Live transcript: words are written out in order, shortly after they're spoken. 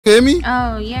Hear me?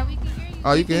 Oh yeah, we can hear you.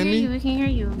 Oh, you can hear me? We can hear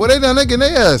you. What they done? They getting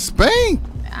their ass spanked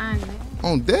I know.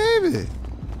 on David.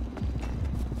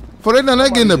 For they done, they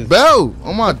getting the belt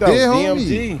on my dead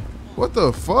homie. What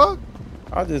the fuck?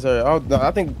 I just heard. I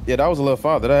think that was a little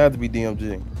farther. That had to be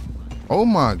DMG. Oh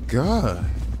my god.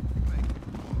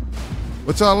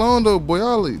 What y'all on though, boy?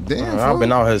 Y'all damn. I've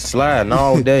been out here sliding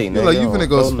all day. You like you finna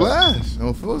go splash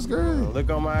on Full's girl. Look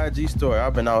on my IG story.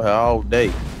 I've been out here all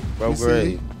day, bro.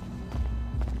 Great.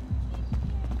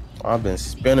 I've been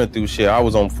spinning through shit. I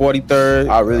was on 43rd.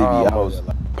 I really be almost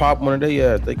pop one of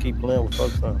their ass. They keep playing with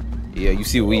folks. Yeah, you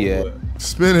see where we at.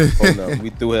 Spinning. We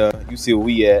through here. You see where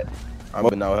we at. I've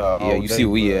been out here. Yeah, you see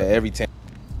where we at every time.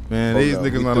 Man, these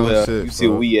niggas not on shit. You see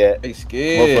where we at. They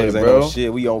scared, bro. Ain't on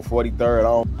shit. We on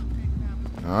 43rd.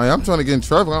 I'm trying to get in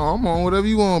traffic. I'm on whatever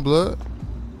you want, blood.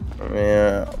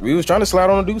 Man, we was trying to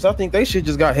slide on the dudes. I think they shit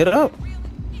just got hit up.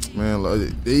 Man, like,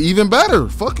 even better.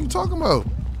 Fuck you talking about?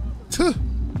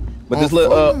 But this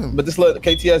little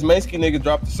KTS Mainsky nigga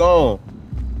dropped the song.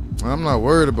 I'm not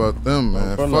worried about them,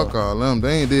 man. Fuck all them.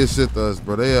 They ain't did shit to us,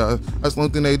 bro. That's the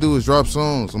only thing they do is drop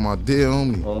songs on my dear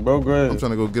homie. Bro, great. I'm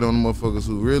trying to go get on the motherfuckers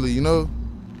who really, you know.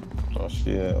 Oh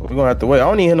shit, we gonna have to wait. I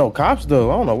don't even hear no cops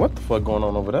though. I don't know what the fuck going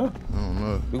on over there. I don't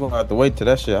know. We gonna have to wait till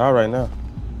that shit out right now.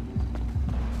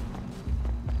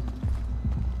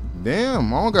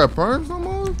 Damn, I don't got perms no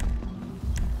more.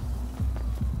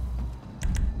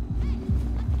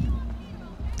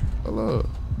 Hello.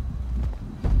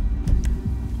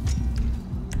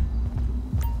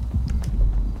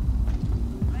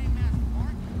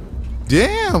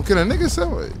 Damn, can a nigga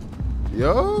sell it?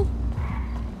 Yo.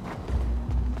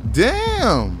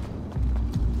 Damn.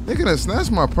 They gonna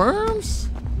snatch my perms?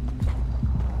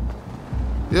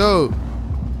 Yo.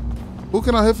 Who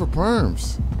can I hit for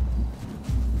perms?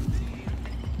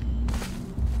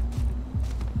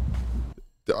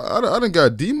 I done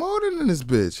got demoted in this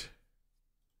bitch.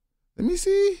 Let me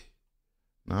see.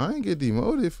 Nah, I ain't get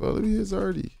demoted, for let me hit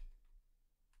already.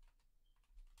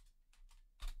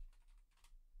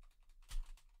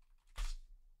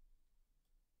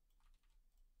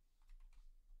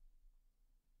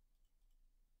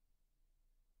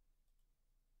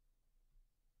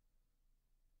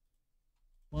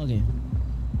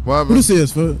 Who this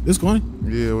is for? This going?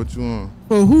 Yeah, what you want?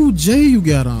 For who Jay you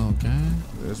got on, guy?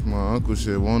 That's my uncle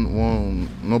shit.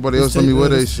 Nobody else tell me where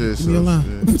they shit. So I'm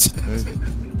gonna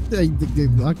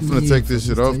take this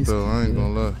shit off though. I ain't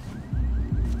gonna lie.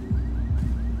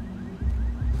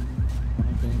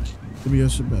 Give me your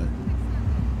shit back.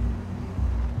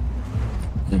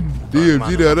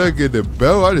 DMG, that get the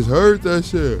bell. I just heard that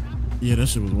shit. Yeah, that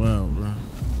shit was wild, bro.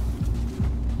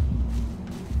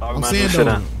 I'm saying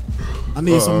though, I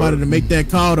need somebody to make that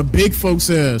call to big folks'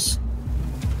 ass.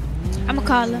 I'ma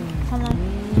call him. Hold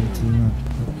on.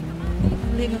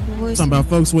 Talking about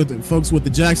folks with the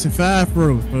Jackson 5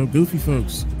 bro, goofy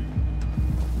folks.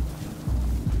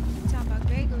 Talking about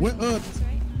Greg. What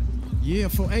yeah,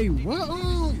 for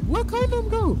where Code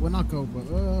go? Well, not Code, but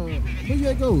where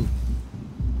you go?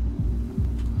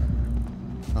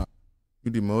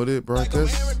 You demoted,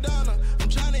 broadcast?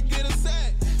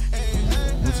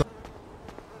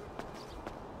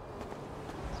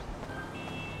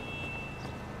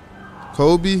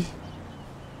 Kobe,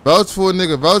 vouch for a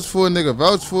nigga, vouch for a nigga,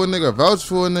 vouch for a nigga, vouch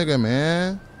for a nigga,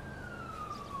 man.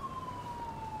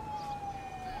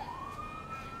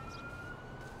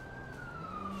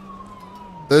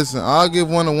 Listen, I'll give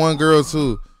one to one girl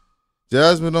too.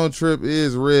 Jasmine on trip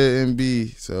is red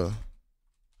MB, so.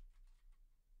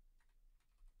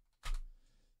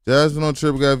 Jasmine on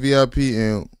trip got VIP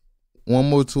and one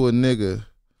more to a nigga,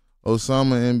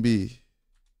 Osama MB.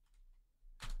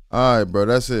 All right, bro.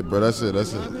 That's it, bro. That's it.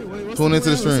 Tune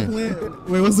into the stream.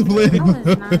 Wait, what's the plan?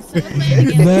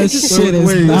 That shit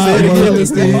is not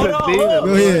working.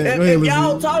 Go ahead. If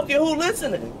y'all talking, who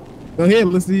listening? Go ahead,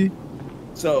 let's see.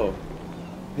 So,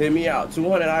 hit me out.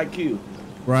 200 IQ.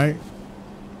 Right.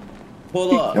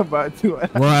 Pull up.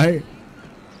 Right.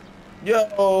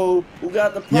 Yo, who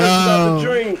got the price? Who got the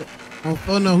drink?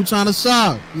 Oh no, who trying to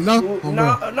shop? You know?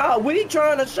 No, we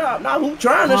trying to shop. Not who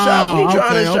trying to shop. We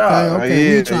trying to shop.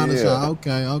 Okay, we trying to shop.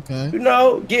 Okay. You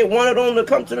know, get one of them to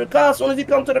come to the car. As soon as he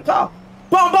come to the car,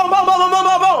 boom, boom, boom, boom, boom,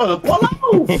 boom, boom, pull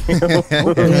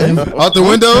off. Out the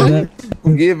window.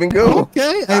 Give and go.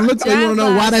 Okay. Hey, look, you wanna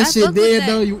know why that shit dead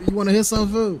though? You wanna hear some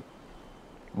food?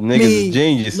 Niggas is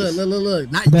geniuses. Look.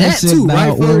 Not that too,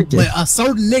 right? But a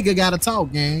certain nigga gotta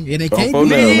talk, gang. And it can't be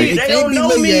me. It can't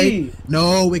be me.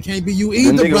 No, it can't be you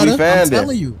either, brother. I'm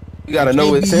telling you. You gotta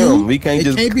know it's him. We can't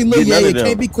just can't be get none of it them.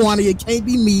 can't be Quani, it can't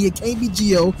be me, it can't be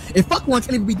Gio. And fuck one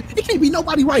can't even be. It can't be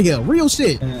nobody right here. Real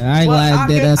shit. I ain't Well, lying. I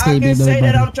That ass can can't be say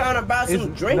that nobody. I'm trying to buy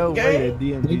some drink, gang.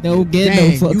 We don't get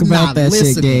Gang, no fuck you about not that shit,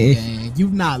 listening, gang. gang. You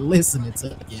not listening to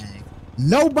the gang.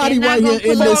 Nobody They're right not here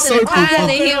gonna in pull this up to the circle. car, fuck-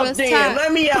 they hear us talk.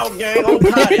 Let me out, gang. On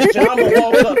cottage. I'm gonna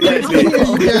walk up that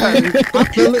bitch. I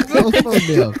feel it. Go for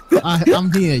them.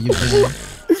 I'm here, you gang.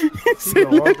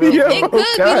 It could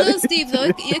be Lil Steve though.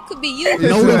 It could be you.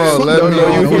 No, Come on, fuck let me no,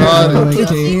 know you no, got no, it. it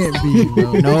can't be,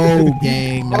 bro. No,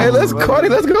 gang. No. Hey, let's Cardi.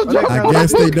 Let's go. I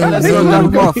guess they don't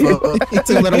know.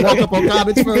 To let him walk up on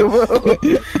cottage, bro.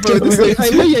 Hey,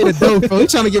 we ain't a dope, bro. He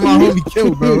trying to get my homie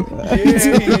killed, bro.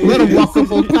 Let him walk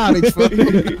up on cottage, bro.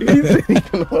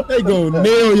 They gonna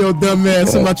nail your dumb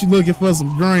ass about you looking for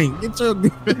some drink. Get your.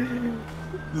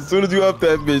 As soon as you up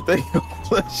that bitch, they gonna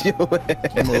flush your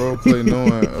ass. I'm a role play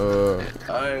knowing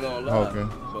I ain't gonna lie. Hawking.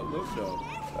 But look though.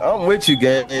 I'm with you,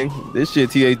 gang. This shit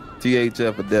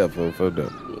THF for death, for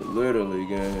them. Literally,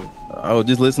 gang. I was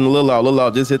just listening to Lil Law. Lil Law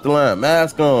just hit the line.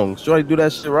 Mask on. Shorty do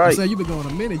that shit I right. said you been going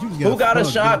a minute. You just Who got a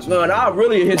shotgun? I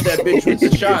really hit that bitch with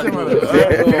the shotgun.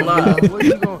 I ain't gonna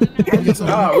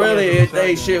lie. I really hit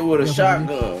that shit with a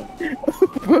shotgun.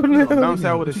 I'm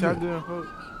saying with a shotgun, folks.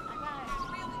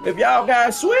 If y'all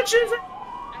got switches,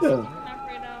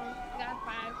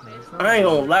 I ain't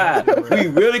gonna lie. We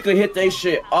really could hit they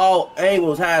shit all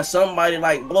angles. Have somebody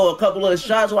like blow a couple of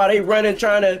shots while they running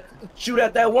trying to shoot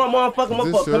at that one motherfucker.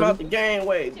 Motherfucker come out the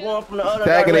gangway. One from the other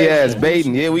Tagging their ass, direction.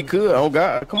 baiting. Yeah, we could. Oh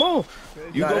God, come on.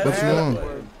 You Nah, go that's back.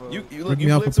 on. You Bring look. me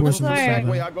You out flip to the proportion. back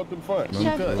way. I go through the front.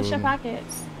 What's your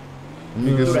pockets? Let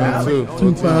me get some too.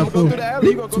 254. Go through the alley.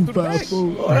 You gonna go through the back.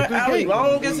 254. Oh, that alley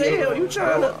long as hell. You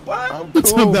trying to what? I'm Talking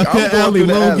cool. about I'm that going alley through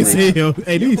the long alley. as hell.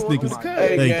 Hey, these niggas.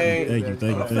 Hey, gang. Thank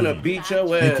you. I'm finna beat your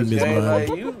Thank ass, you, Miss gang. Maya.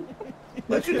 Like you.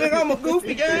 What you think I'm a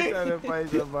goofy gang?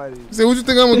 You say, what you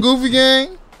think I'm a goofy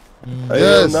gang? Hell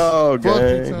Yes. no, Fuck you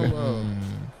gang. talking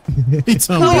about. He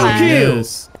talking Who you about killed?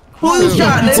 yes. Who you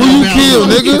shot, Who nigga? you kill,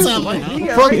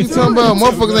 nigga? Fuck you talking about.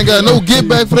 Motherfuckers ain't got no get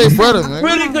back for their brother, man.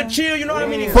 Really good chill, you know what I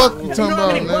mean? Fuck you You talking know how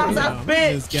many about, blocks nigga. I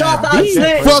spent, This guy shots I beat.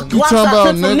 sent, Fuck you blocks talking I about,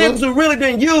 took from nigga. niggas who really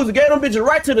didn't use it, gave them bitches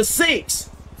right to the 6.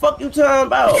 Fuck you talking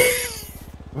about?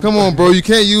 Come on, bro. You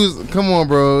can't use. Come on,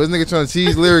 bro. This nigga trying to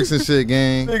cheese lyrics and shit,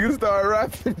 gang. Niggas start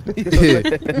rapping. Yeah.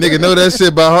 Nigga know that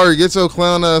shit by heart. Get your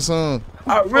clown ass on.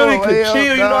 I really Oh, could hell chill,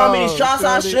 you know how many no, shots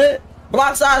I Shorty. shit,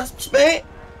 blocks I spent?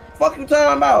 Fuck you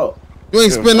talking about? You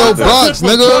ain't spend no Blocks I blocks, took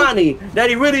from nigga. Connie that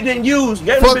he really didn't use,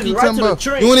 gave them Fuck bitches you right talking to the about.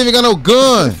 tree. You ain't even got no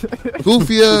gun.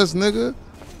 Goofy ass nigga.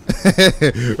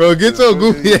 Bro, get your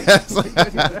goofy ass.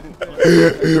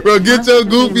 Bro, get your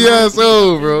goofy ass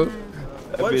on, bro.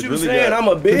 What bitch you really saying? got- I'm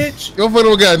a bitch? Your fucker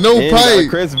don't got no He ain't got pipe.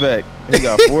 Chris back. He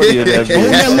got 40 of that Oh,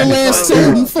 that bitch. little ass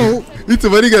totem folk. You talking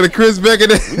about he got a Chris back in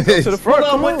To that. the front, Pull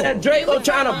up come with on. that Draco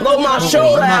trying to blow my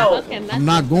shoulder out. I'm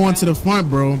not going to the front,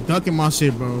 bro. I'm ducking my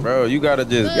shit, bro. Bro, you gotta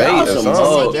just Y'all bait or some something.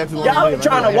 hoes. Y'all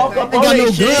trying to walk up I on ain't got no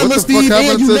that shit. gun, What Lil the fuck Steve, happened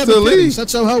and you to never Talib? petty.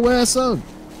 Shut your hoe ass up.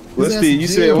 Let's His see. ass You in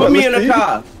said jail. what? Put me in Let's the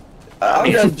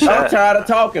see. car. I'm tired of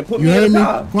talking. Put You me heard in me, the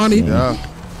car. Kwani?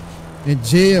 Yeah. In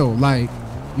jail, like,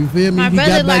 you feel me? My He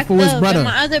brother got back locked for his up, brother. and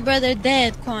my other brother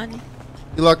dead, Kwani.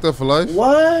 He locked up for life.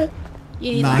 What?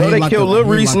 Yeah, he Nah, locked he No, they locked killed up- Lil he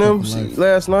Reese and locked up them for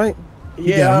last night.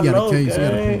 Yeah, got- I he got a know, case, he got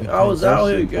a gang. case. I was out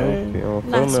here, Okay, gang. on Not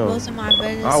phone now. supposed to my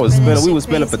brothers. I was but that spending. We shit was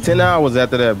spending for crazy. 10 hours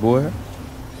after that, boy.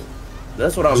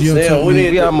 That's what I'm Gio saying. told We me- need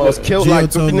We to almost killed Gio like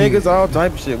 50 told me- niggas, all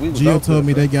type of shit. We was Gio out told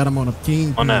me there. they got him on a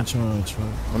kingpin that. charge, bro.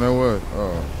 On that what?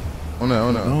 On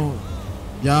that. Don't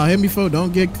y'all hear me, folks?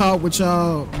 Don't get caught with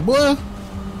y'all, boy.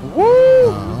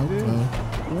 Woo! Okay.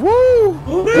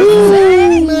 Woo!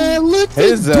 Hey, man, look at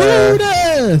His, dude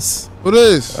ass. Who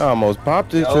this? I almost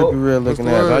popped this Yo. trippy real looking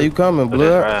What's the ass. How word? you coming,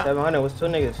 blood? 700 was 2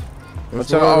 niggas. What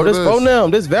y'all? Oh, this phone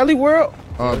them. This Valley World.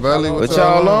 Valley, What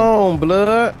y'all on,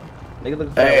 blood? Nigga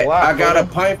looking for Hey, a walk, I got a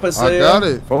bro. pint for I sale. got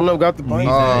it. Phone them got the pint.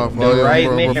 The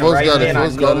right mission, folks right got it. man.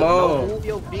 Folks got Come it. on. Move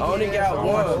your big I only ass got on,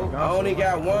 one. bro. I only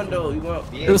got one though. You want?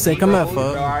 Yeah, say, come out, fuck.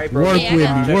 All right, bro. Work Yeah, I with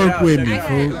got me, it. work with me,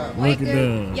 Check it fool. out. Work it Waker.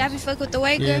 down. Y'all be fuck with the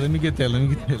Waker? Yeah, let me get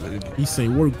that. He say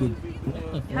work with me.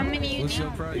 How many you need?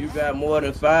 You got more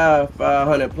than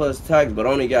 500 plus tax, but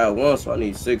only got one, so I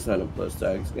need 600 plus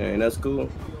tax. Gang, that's cool.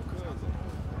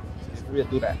 We'll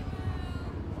do that.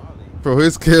 Bro,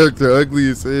 his character ugly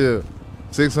as hell.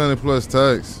 600 plus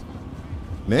tax.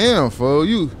 Damn, fool.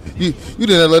 You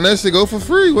didn't let that shit go for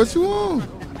free. What you want?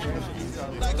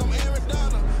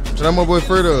 Shout out my boy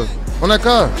Fredo. On that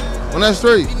car. On that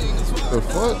straight. The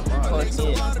fuck?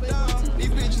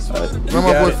 Not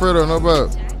my got boy it. Fredo. No about.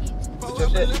 What's your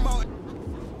shit?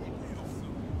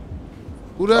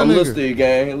 Who that I'm nigga? listening,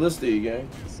 gang. Listening, gang.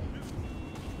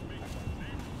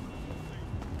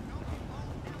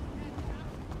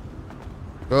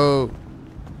 Go.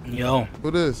 Yo. Who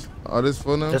this? Oh, this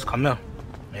for them? Just come here.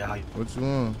 Yeah, how you? What you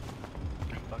want?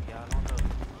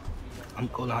 I'm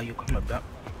cool. How you coming back?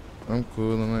 I'm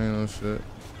cool. I ain't no shit.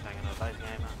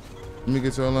 Let me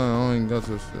get your line. I don't even got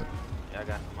your shit. Yeah, I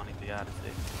got some money for y'all to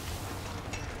see.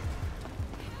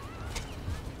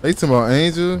 They talking about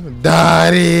Angel?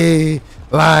 Daddy!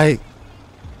 Like.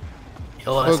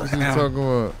 Yo, what the fuck is you talking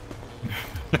about?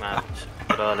 Nah,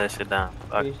 put all that shit down.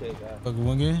 Fuck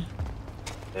one game?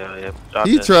 Yeah.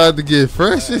 He tried to get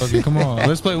fresh. Okay, come on.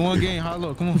 Let's play one game.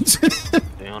 Hollow, come on.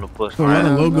 They on the push. So why the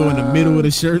logo in the middle of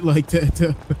the shirt like that?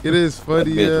 Though? It is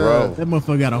funny, That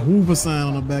motherfucker got a Hoover sign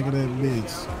on the back of that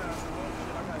bitch.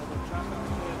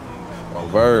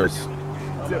 Verse. I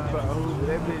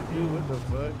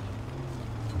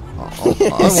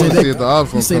want to see if the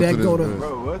Opps You say gonna that come go to to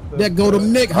this. that go to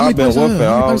Nick. How I've many been pipes I whooping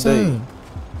have? all day.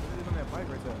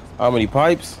 How many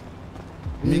pipes?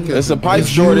 It's a pipe It's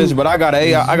shortage, you. but I got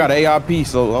AIP,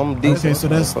 so I'm decent. Okay, so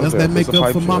that's that make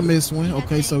up for my miss one.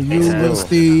 Okay, so you, Lil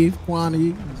Steve,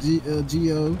 Quantity,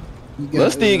 Gio.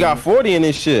 Lil Steve got 40 in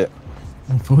this shit.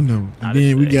 Oh no. And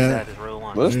then we got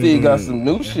Lil Steve got some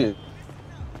new shit.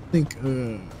 I think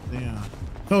damn.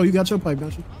 Oh, you got your pipe,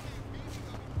 don't you?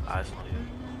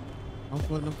 I'm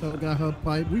putting them got her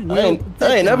pipe. We I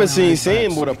ain't never seen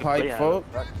Sin with a pipe, folks.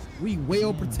 We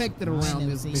well protected around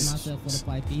this bitch. Myself with a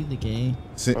pipe either, gang.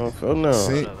 Sin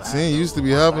used to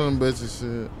be having them bitches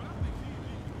shit.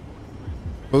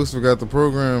 Folks forgot the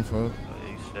program, folks.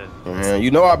 Man,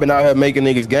 you know I've been out here making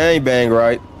niggas gang bang,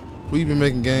 right? Who you been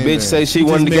making gang Bitch bang? say she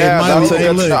wanted the gas. I took her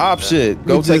to the op shit.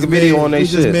 Go take a video on that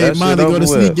shit. We just made Monty go to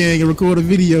Sneak Gang and record a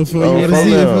video for you. I'm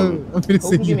gonna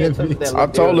send you that bitch. I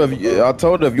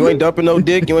told her if you ain't dumping no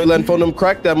dick, you ain't letting for them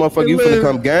crack that motherfucker. You finna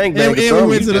come gang bang or something. And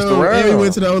we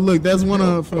went to the look. That's one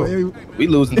of them. We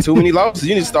losing too many losses.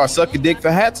 You need to start sucking dick for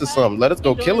hats or something. Let us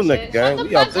go kill a nigga, gang.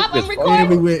 We out this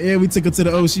bitch. And we took her to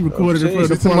the O. She recorded it for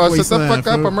the Parkway sign. Shut the fuck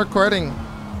up! I'm recording.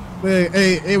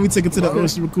 Hey, we took it to the O.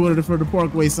 She recorded it for the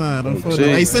Parkway sign.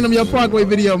 Hey, send them your Parkway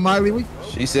video, Miley.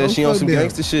 She said she on some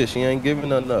gangster shit. She ain't giving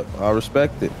nothing up. I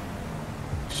respect it.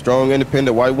 Strong,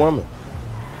 independent white woman.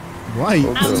 I'm White?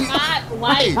 not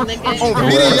white, nigga. On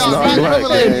video, y'all not coming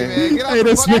like me, man. Get out Hey,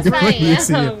 this nigga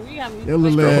right. Your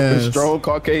little ass. Strong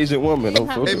Caucasian woman.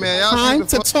 Hey, man, y'all Time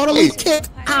to totally kick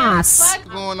ass. What's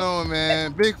going on,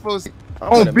 man? Big folks.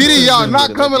 On BD, y'all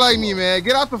not coming like me, man.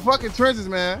 Get out the fucking trenches,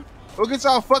 man. Go get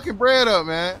y'all fucking bread up,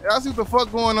 man. Y'all see what the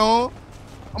fuck going on?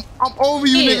 I'm over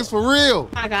you niggas for real.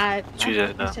 I got. You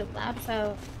just know. Your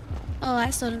laptop. Oh, I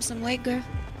sold him some weight, girl.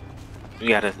 You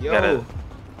gotta.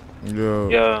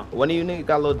 Yo. One of you niggas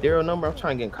got a little Daryl number? I'm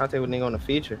trying to get in contact with nigga on the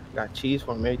feature. Got cheese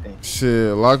for him, everything.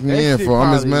 Shit, lock me in for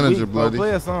I'm his manager, bloody.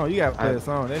 Play a song. You gotta play a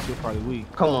song. That shit probably weak.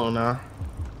 Come on now.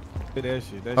 That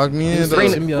shit. Lock me in.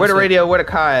 Where the radio, where the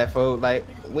car at, folks? Like,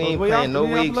 we ain't playing no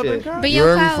weak shit. But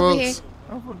your car over here.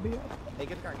 Hey,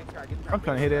 get the car. I'm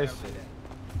trying to hit that shit.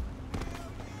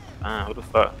 Who the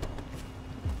fuck?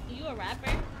 You a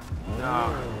rapper?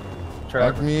 No.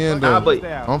 Lock me in, though.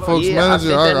 I'm folks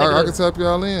manager. I can tap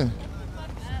y'all in.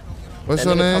 What's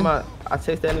your name? I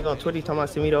text that nigga on Twitter. He talking about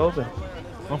send me the open.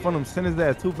 I'm from them send his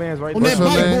ass 2 bands right on there. that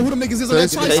bike, bro. Who the niggas is on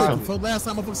that tricycle? For last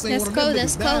time I fucking saying That's one of them cool.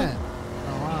 That's cool.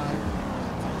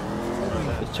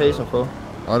 Just chase him, fool.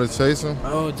 Oh, to chase him?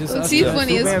 Oh, just you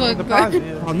funny as fuck, bro.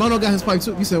 Oh, no got his pipe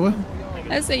too. You said what?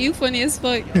 I said you funny as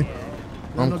fuck.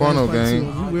 I'm Quando, gang.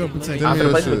 You will protect. Send me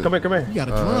your shit. Come here. You got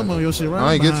a drum on your shit, right?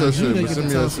 I ain't get your shit, but send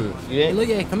me your shit. Yeah. Look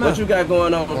at, come What on. you got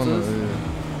going on,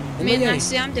 Man,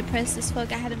 actually, I'm depressed as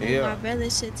fuck. I had to move my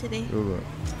brother's shit today.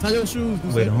 Tie your shoes.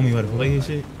 Wait, the homie about to play his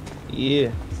shit?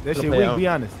 Yeah. That shit weak, be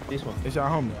honest. This one. It's y'all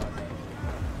homie.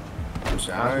 That's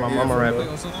my mama rapper.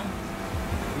 He said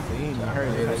he ain't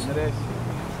heard that shit.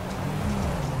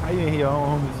 How you ain't hear your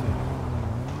own homie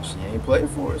shit? She ain't played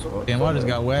for us. So Damn, I just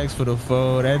got waxed for the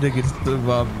phone. That nigga stood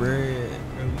my bread.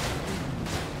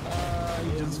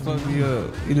 You just fucked me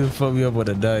up. You just fucked me up with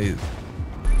a dice.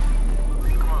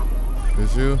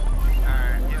 It's you?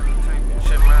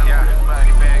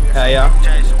 Hey, y'all.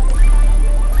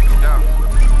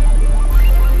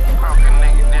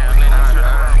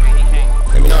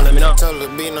 Let me know. Told her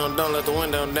be no, don't let the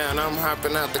window down. I'm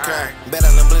hopping out the car. Bet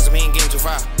on the blizzard, he ain't getting too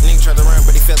far. Nigga tried to run,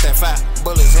 but he felt that fire.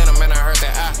 Bullets hit him, and I heard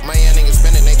that eye. My young niggas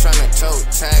spinning, they tryna choke.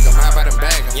 Tag him, hop out and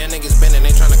bag him. Young niggas bending,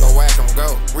 they tryna go whack him.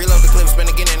 Go. Reload the clip,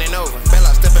 spin again, and ain't over.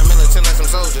 Bella stepping militant like some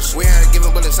soldiers. We heard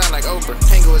giving bullets sound like Oprah.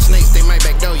 Tango with snakes, they might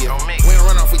backdoor you. We don't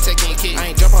run off, we taking your kid.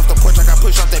 I ain't jump off the porch, I got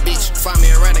push off that bitch. Find me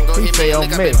a rat and go hit me.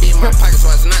 Nigga, I been beating my pockets,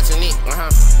 so it's not to neat.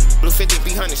 Blue 50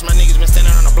 B100s, my niggas been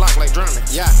standing on the block like drumming.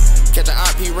 Yeah, catch an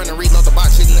op, he running, reload the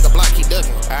box, his nigga block, he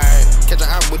ducking. Alright, catch an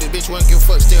op with this bitch, wouldn't give a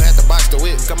fuck, still had to box the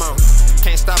whip. Come on,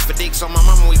 can't stop for dicks on my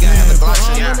mama, we gotta have the Glocks.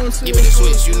 Yeah, give me the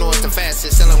switch, you know it's the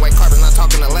fastest. Selling white carpet, not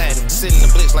talking to lad. Sitting in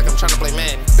the blitz like I'm trying to play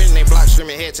Madden. Bending they block,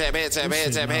 screaming head tap, head tap, head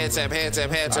tap, head tap, head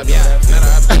tap, head tap. Yeah, now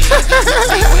that I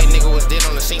beat white nigga was dead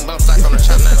on the scene, bump stock on the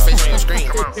chop, not face on your screen.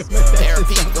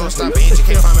 ARP, don't stop it, you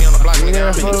can't find me on the block,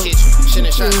 nigga, I'm in the kitchen. Shitting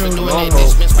shots for doing that,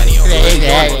 bitch, been spending your money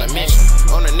on a mission.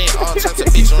 On the net, all types of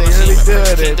bitch on the scene,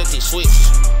 can't duck these switches.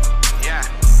 Yeah,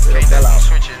 can't duck these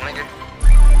switches, nigga.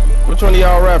 Which one of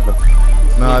y'all rapping?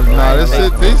 Nah, this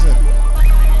shit decent.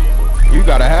 You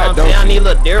got a hat, don't you? I need a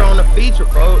little dare on the feature,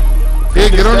 folks. Yeah,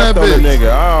 get on that bitch. Nigga.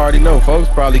 I already know, folks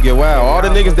probably get wild. All the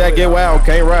niggas that get wild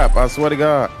can't rap, I swear to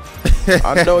God.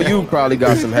 I know you probably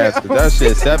got some hats, but that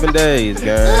shit 7 days,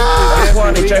 gang.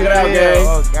 Check it out, gang.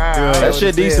 Oh, God. That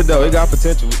shit decent though, it got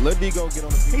potential. Let D go get on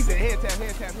the feet. He said head tap,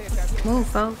 head tap, head tap. Move,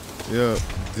 folks. Yeah,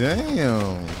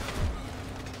 damn.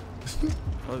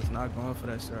 Folks not going for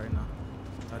that shit right now.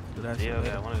 I can do that shit.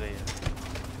 Yeah, one of these.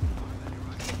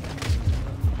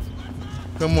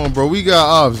 Come on, bro. We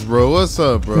got Opps, bro. What's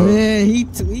up, bro? Man, he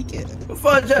tweaking. The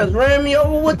fuck just ran me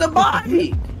over with the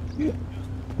body.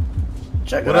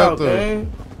 Check it out,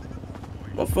 man.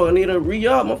 Motherfucker need a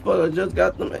re-up. Motherfucker just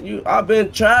got them. I've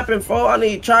been trapping for. I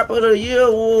need Trapper of the Year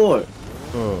award.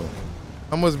 Oh,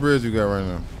 how much bread you got right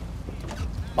now?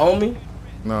 On me?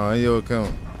 Nah, in your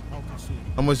account.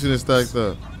 How much you done stacked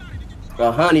up?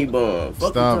 A honey bun.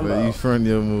 Fuck Stop you it. You front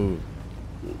your move.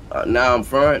 Now I'm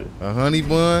front. A honey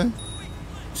bun?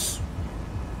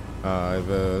 Alright,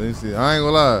 man. Let me see. I ain't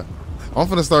gonna lie. I'm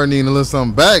finna start needing a little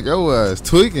something back. Yo, ass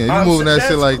tweaking. You moving that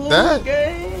shit like cool, that?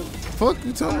 Gang. Fuck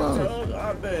you talking about?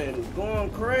 I've been going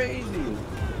crazy.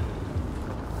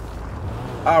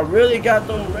 I really got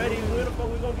them ready. Where the fuck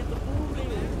we gonna get the food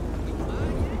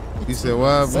in? You said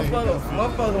why, man?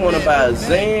 Motherfucker wanna buy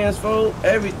Zans, folks.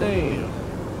 Everything.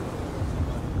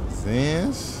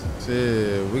 Zans?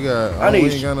 Shit, we got. I need.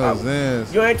 We ain't got no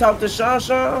Zans. You ain't talked to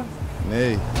Sean?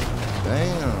 Hey,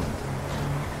 damn.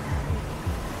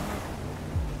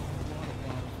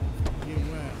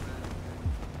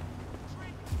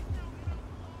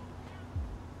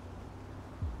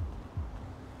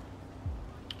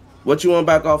 What you want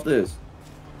back off this?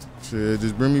 Shit,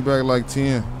 just bring me back like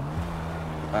 10.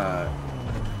 Alright.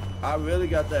 I really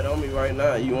got that on me right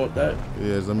now. You want that?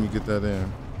 Yes, let me get that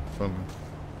in. From me.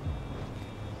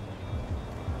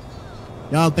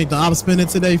 Y'all think the Opps spinning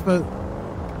today, folks?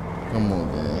 Come on,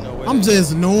 man. I'm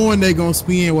just knowing they gonna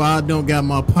spin while I don't got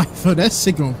my pipe for that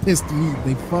shit gonna piss me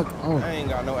the fuck off. I ain't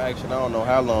got no action. I don't know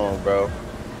how long, bro.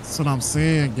 That's what I'm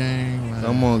saying, gang. Like,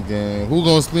 Come on, gang. Who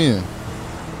gonna spin?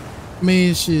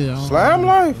 Man, shit. Slam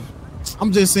Life.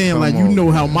 I'm just saying, Come like, on. you know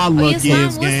how my luck Slime is,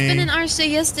 was gang. spinning our shit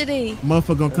yesterday.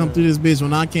 Motherfucker gonna come through this bitch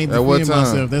when I can't At what defend time?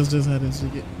 myself. That's just how this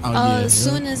shit get. Oh, yeah, As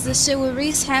soon as the shit with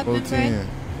Reese happened, 410.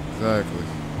 bro. Exactly.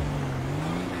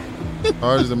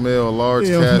 Hard as a mail, large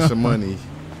Hell cash no. of money.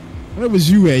 Where was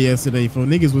you at yesterday, for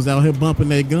niggas was out here bumping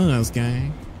their guns,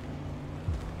 gang.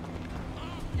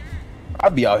 I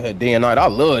be out here day and night. I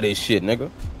love this shit,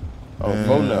 nigga.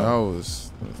 Man, I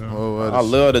was. I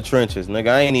love the trenches, nigga.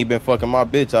 I ain't even been fucking my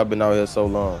bitch. I've been out here so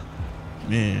long.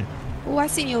 Man. Oh, I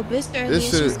seen your bitch earlier.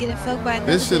 This She was shit- getting fucked by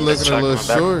another This shit bitch. looking a little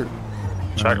short.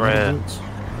 Track red.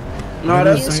 No,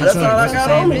 that's all I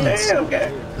got on me. Bitch. Damn,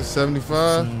 okay. It's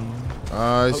 75.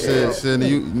 Alright, shit.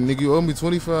 Nigga, you owe me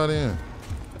 25 then.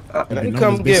 You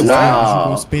come get You wild.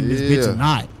 gonna spin this bitch or Yeah.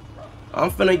 not?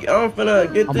 I'm finna get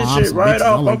I'm this a shit right bitch.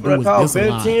 off. All I I'm do finna is call diss a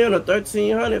lot. 15 or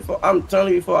 1300 for. I'm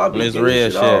telling you, for I'll be This getting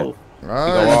red this shit. shit off.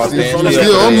 Alright, you stand still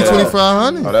still. owe me Yeah.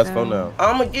 2500. Oh, that's for now.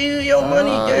 I'ma give you your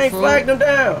money, gang. fool. Flag them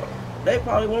down. They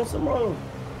probably want some more.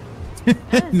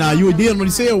 Nah, you were dealing when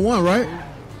you said one, right?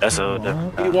 That's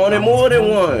a. He wanted more than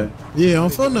one. Yeah, on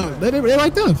phone now. They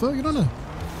right there. Fuck, you don't know.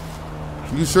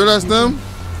 You sure that's them?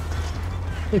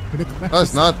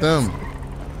 That's not them.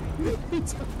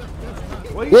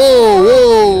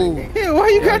 Whoa! Yeah, why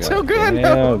you got your gun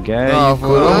out? Nah,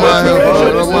 fool, don't mind him,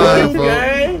 fool. Don't mind him,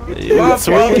 fool. My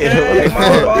fault, gang. My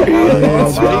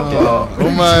fault.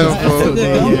 Don't mind him, fool.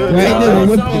 Right there,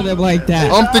 whip on them like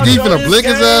that. I'm thinking he finna blick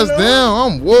his ass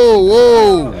down.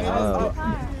 Whoa!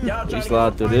 We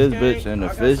slide through this bitch in the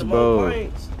fishbowl.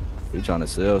 We trying to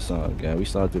sell something, gang. We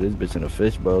slide through this bitch in a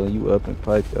fishbowl and you up and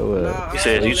pipe your ass. You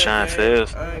said you trying to sell.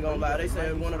 I ain't gonna lie. They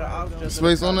said one of the options.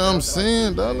 Space on there, I'm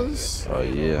seeing dollars. Oh,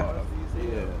 yeah.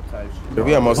 If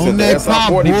we almost On sent the that SI-40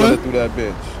 car, boy. bullet through that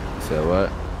bitch. Said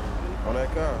what? On that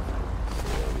car.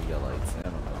 Yeah, we got like 10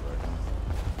 on that right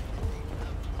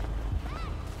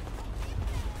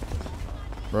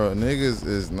Bro, niggas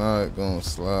is not gonna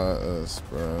slide us,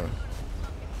 bro.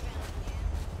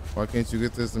 Why can't you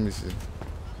get this? Let me see.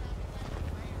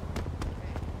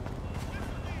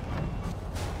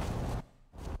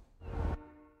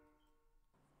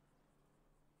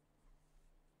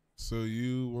 So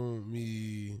you want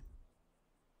me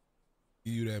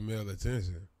give you that male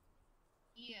attention?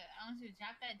 Yeah, I want you to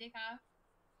drop that dick off,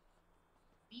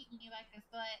 beat me like a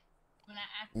slut when I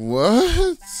ask you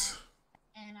What?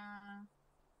 and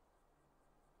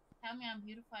tell me I'm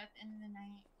beautiful at the end of the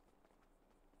night.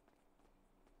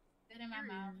 Sit in my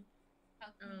mouth,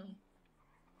 help me,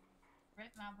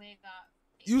 rip my wig off.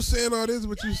 You saying all this,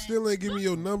 but you still ain't give me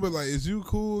your number. Like, is you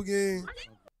cool, gang?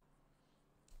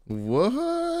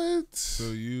 What?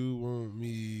 So you want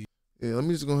me? Yeah, let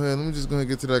me just go ahead and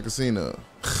get to that casino.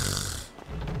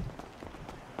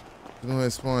 Go ahead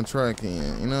and spawn track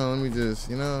in. You know, let me just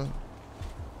go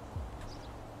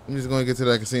and get to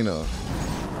that casino.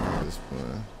 This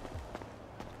point.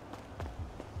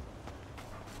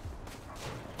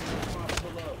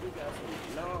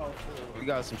 We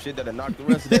got some shit that'll knock the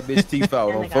rest of that bitch teeth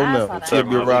out on phone now. She'll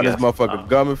be around this motherfucker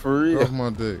gumming for real. Off my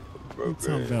dick.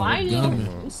 Why are you?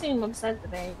 You seem upset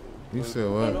today. You said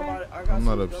what? I'm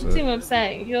not upset. You seem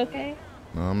upset. You okay?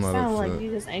 No, I'm not Sound upset. like you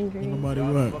just angry. Nobody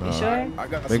what? You sure? I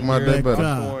got Make my day better.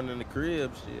 popcorn in the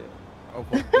crib, shit. Oh,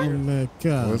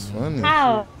 What's funny?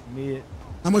 How?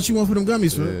 How much you want for them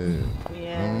gummies, bro?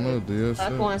 Yeah. I don't know, do your I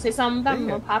shit. want to say something about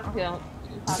me. Pop you.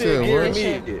 Said what?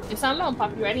 If something don't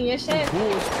pop you ready in your shit.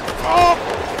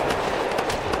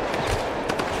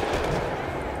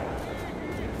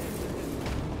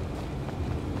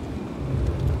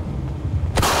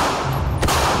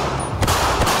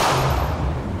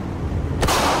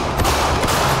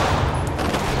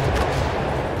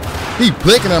 He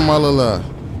blinking at my little eye.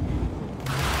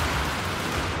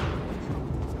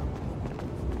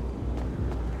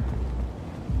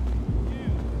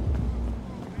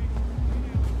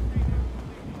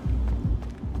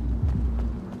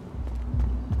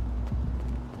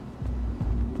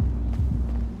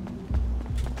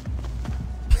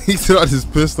 He said I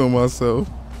just pissed on myself.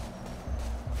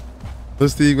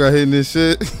 Let's Steve got hitting this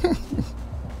shit.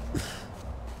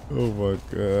 Oh my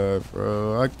god,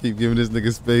 bro. I keep giving this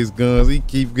nigga space guns. He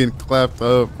keep getting clapped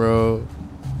up, bro.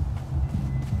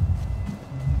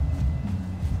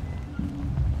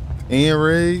 And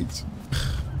rage.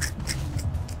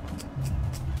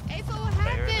 Hey, so what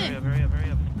happened?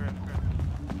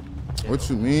 What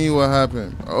you mean what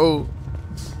happened? Oh.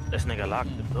 This nigga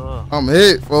locked the door. I'm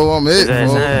hit, bro. I'm hit,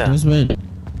 bro.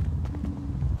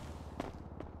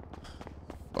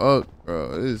 Fuck,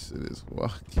 bro. This shit is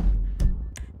walking.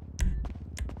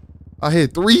 I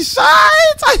hit 3 shots.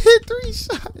 I hit 3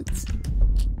 shots.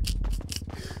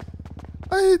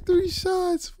 I hit 3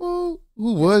 shots, fool.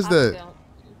 Who was that?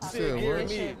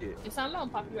 If something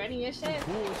don't pop you ready in your shit.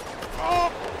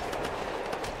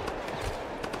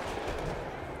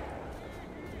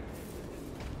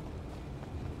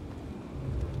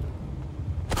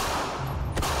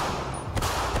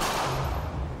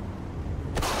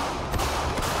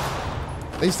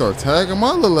 They start tagging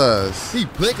my little ass. He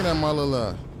blinking at my little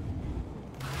ass.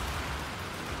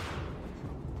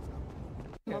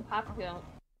 Pop you.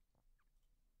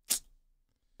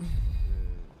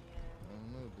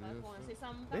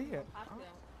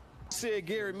 Said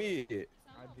Gary Mid.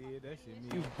 I did that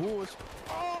shit. You bullshit.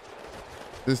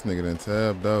 This nigga done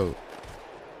tabbed out.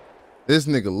 This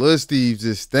nigga Lil Steve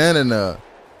just standing there.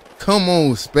 Come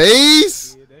on,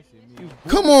 Space.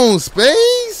 Come on,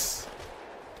 Space.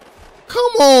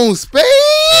 Come on,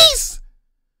 Space.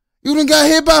 You done got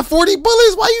hit by 40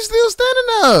 bullets. Why you still standing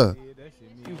there?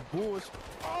 You bullshit.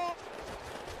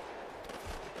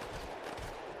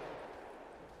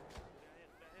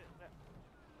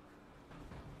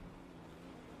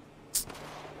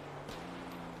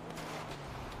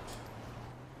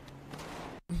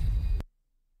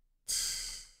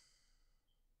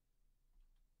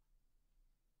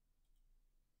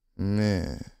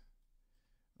 Man,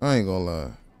 I ain't gonna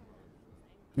lie.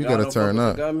 We gotta turn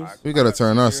up. We gotta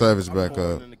turn our savage back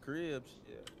up.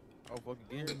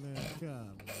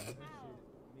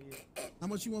 How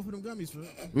much you want for them gummies, bro?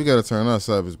 We gotta turn our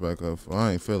savage back up.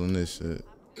 I ain't feeling this shit.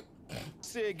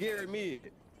 Said Gary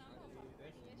Mid.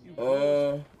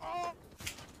 Oh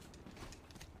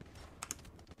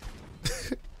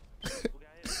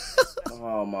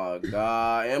my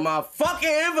god, in my fucking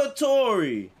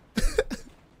inventory.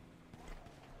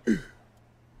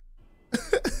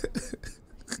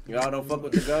 Y'all don't fuck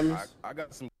with the gummies? I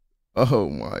got some. Oh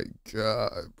my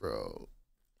god, bro.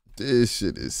 This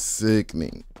shit is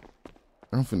sickening.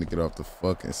 I'm finna get off the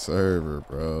fucking server,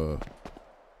 bro.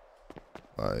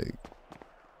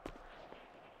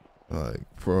 Like,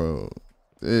 bro,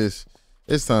 it's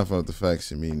time for the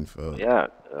faction meeting, folks. Yeah.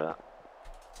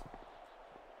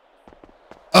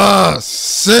 Ah,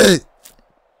 shit.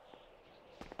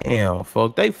 Damn,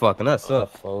 folk, they fucking us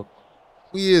up, folk.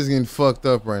 We is getting fucked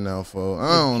up right now, folks.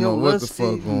 I don't know what the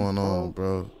fuck going on,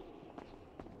 bro.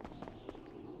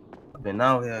 I've been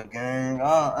out here, gang.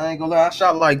 I ain't gonna lie, I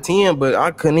shot like 10, but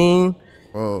I couldn't even.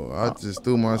 Bro, I just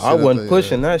threw my shit. I wasn't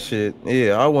pushing that shit.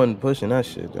 Yeah, I wasn't pushing that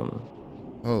shit. Hold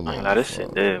I ain't on. got this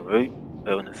shit there, bro.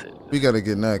 We gotta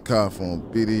get in that car for him,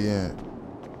 BDN.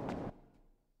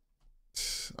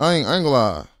 I ain't gonna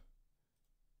lie.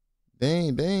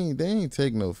 They ain't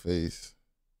take no face.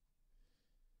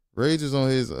 Rage is on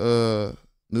his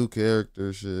new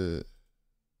character shit.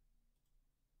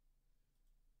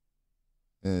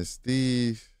 And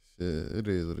Steve, shit, it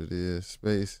is what it is.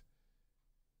 Space.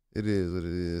 It is what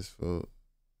it is, folks.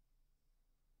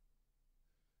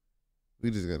 We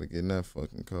just gotta get in that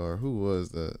fucking car. Who was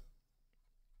that?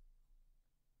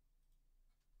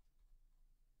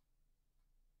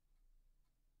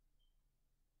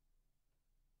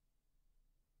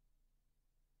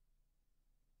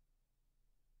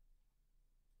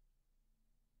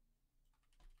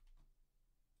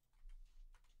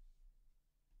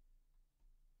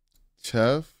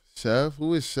 Chef? Chef?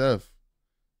 Who is Chef?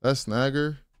 That's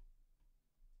Snagger?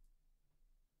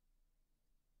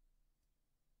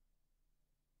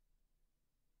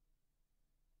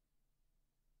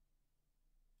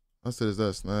 I said, is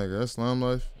that Snagger? That's Slime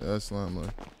Life? Yeah, that's Slime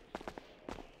Life.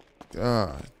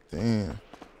 God damn.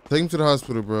 Take him to the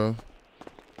hospital, bro.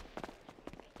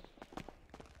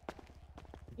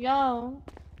 Yo.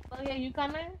 Oh, yeah, you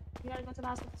coming? You gotta go to the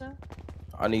hospital too?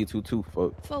 I need too,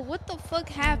 folks. So what the fuck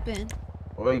happened?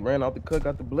 Oh, he ran out the cook,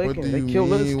 got the blinking. What do They you killed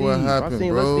Lil mean? Steve. What happened, I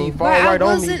seen bro? Lil Steve fall right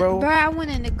on me, bro. Bro, I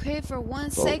went in the crib for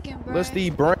 1 second, bro. Lil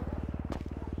Steve brain.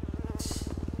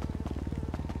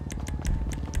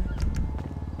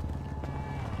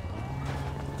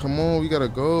 Come on, we gotta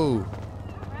go.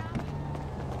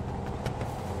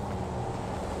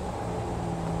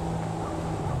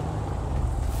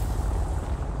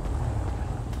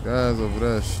 Guys over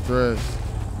there stressed.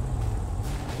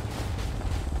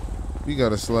 We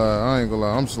gotta slide. I ain't gonna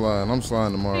lie. I'm sliding. I'm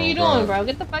sliding tomorrow. What are you doing, bro?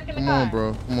 Get the fuck in the car. Come on,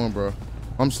 bro. Come on, bro.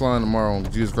 I'm sliding tomorrow.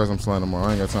 Jesus Christ, I'm sliding tomorrow.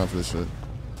 I ain't got time for this shit.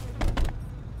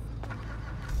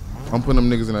 I'm putting them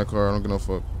niggas in that car. I don't give no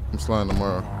fuck. I'm sliding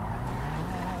tomorrow.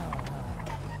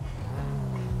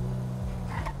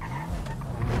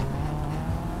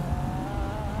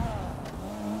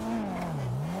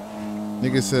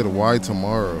 Nigga said, why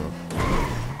tomorrow?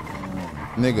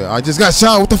 Nigga, I just got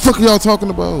shot. What the fuck are y'all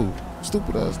talking about?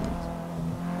 Stupid ass niggas.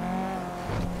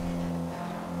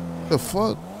 The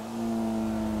fuck?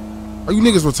 Are you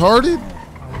niggas retarded?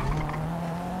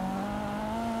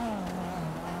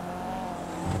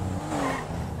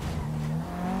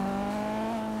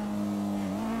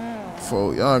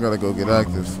 Folk, y'all gotta go get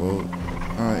active, folk.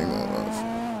 I ain't gonna lie.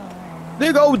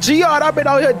 Nigga, OG, I've been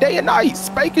out here day and night,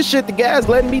 spanking shit, the gas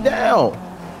letting me down.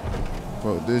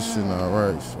 Folk, this shit not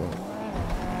right, folk.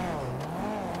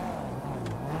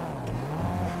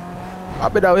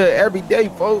 I've been out here every day,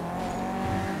 folks.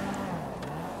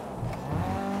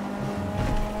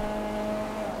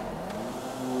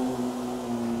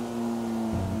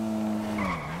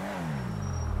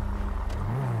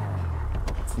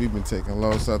 We've been taking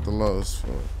loss after loss,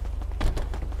 folks.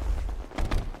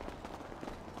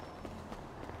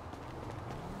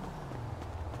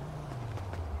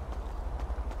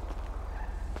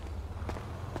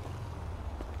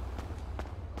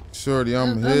 Shorty,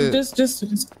 I'm hit. Just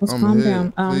let's I'm calm hit.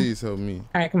 down. Please help me.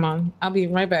 All right, come on. I'll be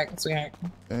right back, sweetheart.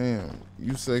 Damn,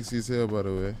 you sexy as hell, by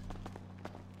the way.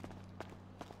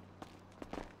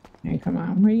 Hey, come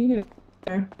on. Where you hit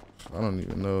there? I don't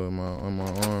even know on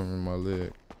my arm and my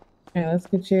leg. Okay, let's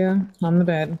get you on the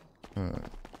bed. Alright.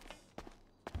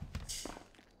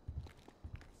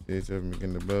 CHF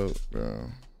making the belt, bro.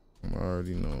 I'm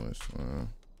already knowing it's fine.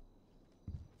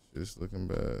 Shit's looking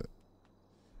bad.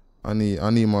 I need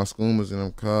my schoomas in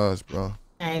them cars, bro.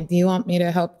 And do you want me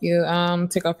to help you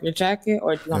take off your jacket,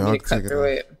 or do you want me to cut through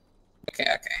it? Okay,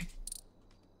 okay.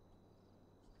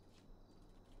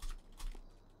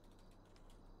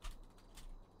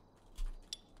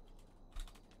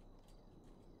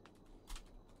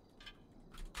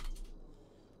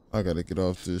 I gotta get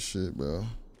off this shit, bro.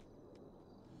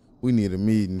 We need a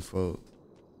meeting, folks.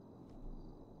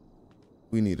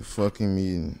 We need a fucking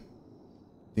meeting.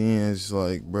 Then it's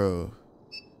like, bro,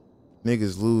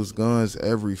 niggas lose guns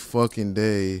every fucking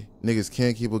day. Niggas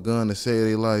can't keep a gun to save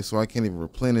their life, so I can't even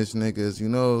replenish niggas, you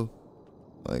know?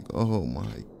 Like, oh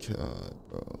my God,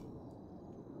 bro.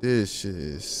 This shit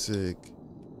is sick.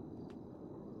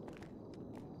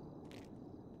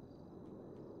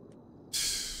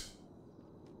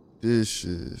 This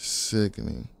shit is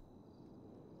sickening.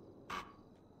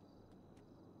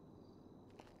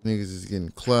 Niggas is getting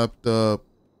clapped up.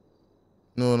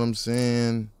 You know what I'm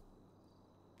saying?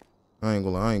 I ain't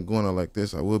gonna lie, I ain't going out like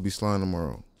this. I will be sliding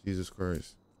tomorrow. Jesus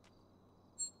Christ.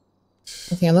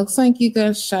 Okay, looks like you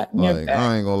got shot in your back.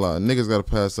 I ain't gonna lie. Niggas gotta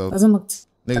pass out. Doesn't look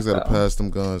Niggas gotta pass them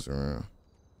guns around.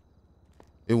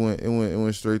 It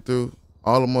went straight through.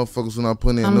 All the motherfuckers who not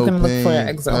putting in no pain,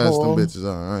 pass them bitches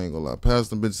on. I ain't gonna lie. Pass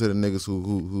them bitches to the niggas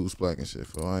who's blacking shit,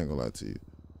 for. I ain't gonna lie to you.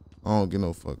 I don't give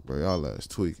no fuck, bro. Y'all ass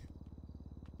tweaking.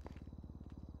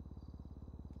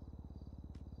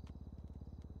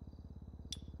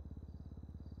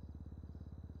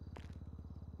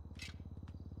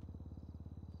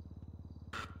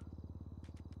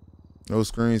 No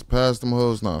screens past them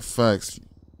hoes, not facts.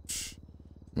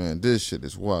 Man, this shit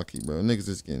is wacky, bro. Niggas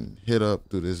is getting hit up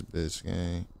through this bitch,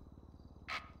 gang.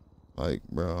 Like,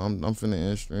 bro, I'm finna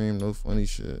end stream, no funny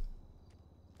shit.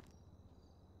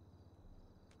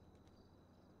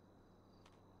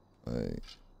 Like,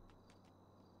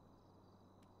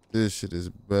 this shit is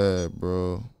bad,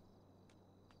 bro.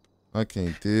 I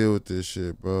can't deal with this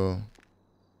shit, bro.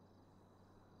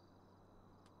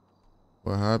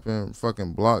 What happened?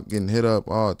 Fucking block getting hit up,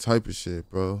 all type of shit,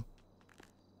 bro.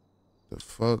 The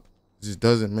fuck? It just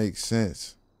doesn't make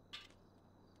sense.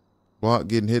 Block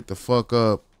getting hit the fuck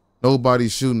up. Nobody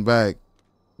shooting back.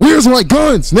 Where's my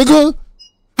guns, nigga?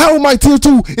 How am I tier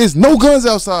 2? Is no guns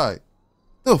outside.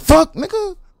 The fuck,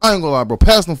 nigga? I ain't gonna lie, bro.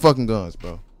 Pass them fucking guns,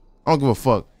 bro. I don't give a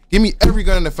fuck. Give me every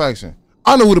gun in the faction.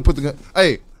 I know who to put the gun.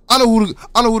 Hey, I know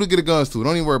who to get the guns to.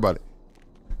 Don't even worry about it.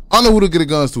 I know who to get the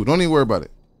guns to. Don't even worry about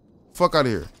it. Fuck out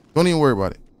of here. Don't even worry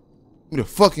about it. Give me the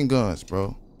fucking guns,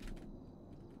 bro.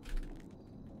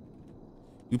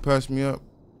 You pass me up.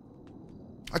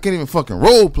 I can't even fucking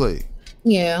role play.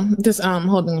 Yeah, just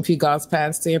holding a few gauze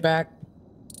pads to your back.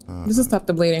 Just to stop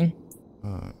the bleeding.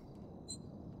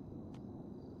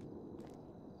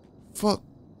 Fuck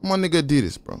my nigga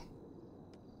Adidas, bro.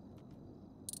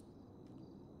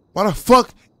 Why the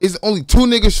fuck is only 2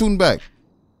 niggas shooting back?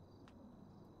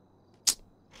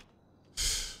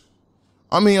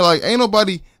 I mean, like, ain't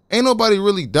nobody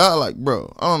really die. Like,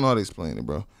 bro, I don't know how to explain it,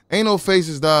 bro. Ain't no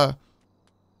faces die.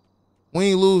 We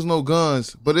ain't lose no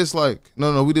guns, but it's like,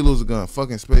 no, we did lose a gun.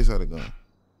 Fucking Space had a gun.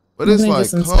 But it's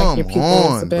like, come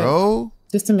on, bro.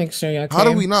 Just to make sure you're okay. How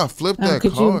do we not flip that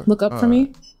could car? Could you look up for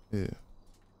me? Yeah.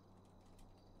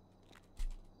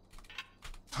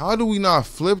 How do we not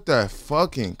flip that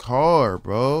fucking car,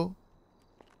 bro?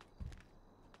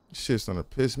 This shit's gonna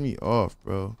piss me off,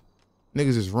 bro.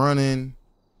 Niggas is running.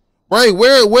 Right,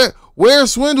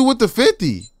 where's Swindle with the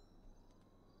 50?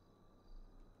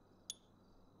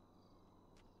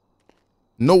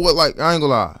 Know what, like, I ain't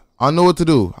gonna lie. I know what to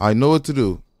do. I know what to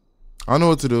do. I know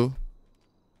what to do.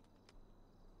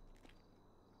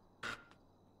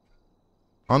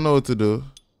 I know what to do.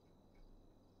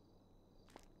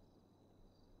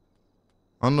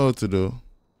 I know what to do.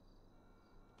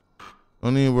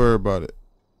 Don't even worry about it.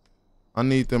 I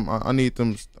need them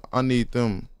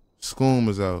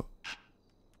schoomers out.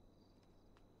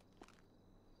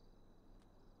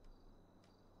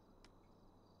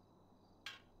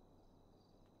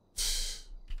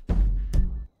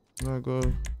 I go.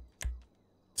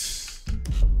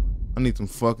 I need some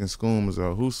fucking schoomers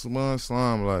out. Who's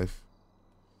slime life?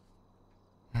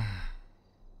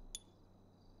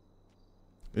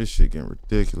 This shit getting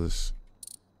ridiculous.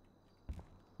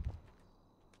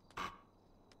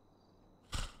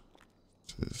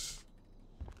 Just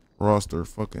roster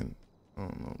fucking, I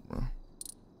don't know, bro.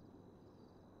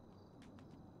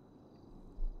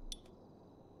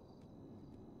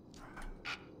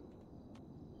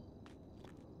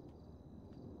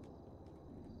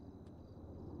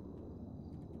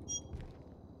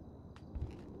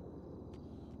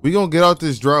 We gonna get out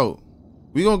this drought.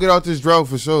 We gonna get out this drought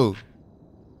for sure.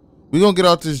 We gonna get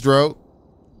out this drought.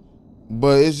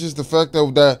 But it's just the fact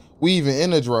that we even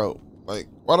in a drought. Like,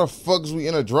 why the fuck is we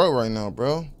in a drought right now,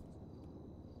 bro?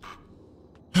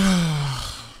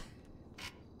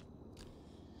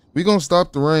 We gonna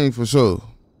stop the rain for sure.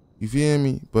 You feel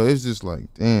me? But it's just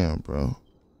like, damn, bro.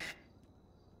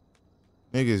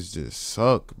 Niggas just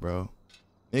suck, bro.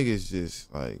 Niggas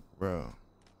just like, bro.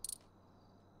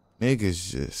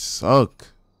 Niggas just suck.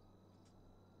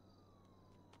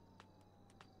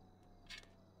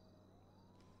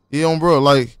 Yeah, bro,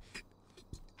 like,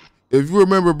 if you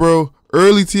remember, bro,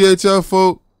 early THL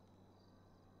folk,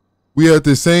 we had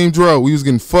the same drought. We was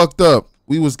getting fucked up.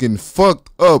 We was getting fucked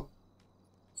up.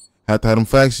 Had to have them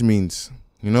faction meetings,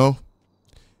 you know?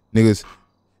 Niggas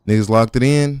locked it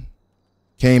in.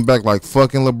 Came back like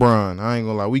fucking LeBron. I ain't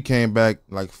gonna lie. We came back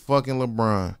like fucking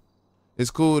LeBron. It's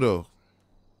cool though.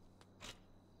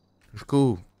 It's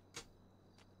cool.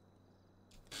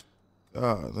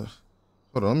 Hold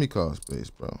on, let me call space,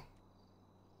 bro.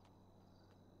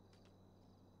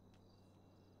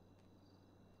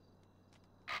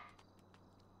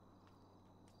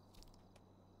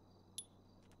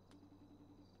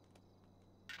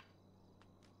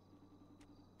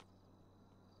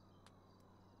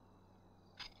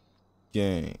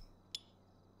 Gang.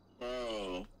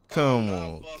 Bro. Come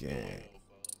on, gang.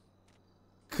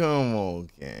 Come on,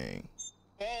 gang.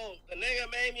 Bro, the nigga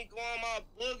made me go on my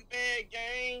book bag,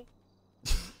 gang.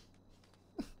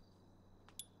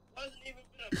 Wasn't even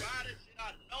finna buy this shit.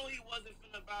 I know he wasn't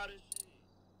finna buy this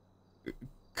shit.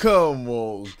 Come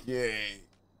on, gang.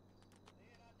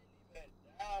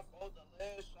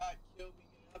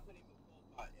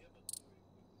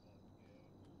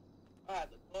 I had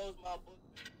to close my book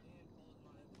bag and close my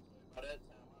inventory. By that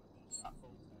time, I'd have been shot 4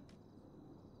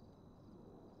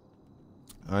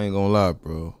 times. I ain't gonna lie,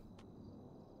 bro.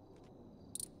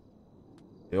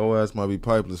 Your ass might be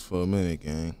pipeless for a minute,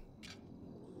 gang.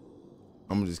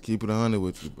 I'm gonna just keep it 100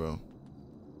 with you, bro.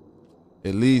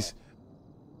 At least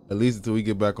until we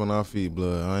get back on our feet,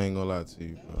 blood. I ain't gonna lie to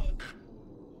you, bro.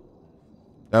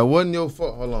 That wasn't your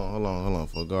fault. Hold on,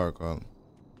 for guard calling.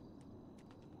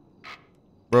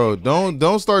 Bro,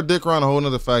 don't start dick around a whole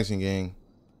nother faction, gang.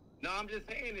 No, I'm just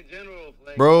saying in general.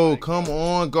 Like, bro, come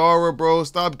on, Gara, bro.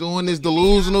 Stop doing this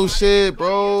delusional shit,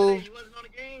 bro.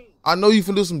 I know you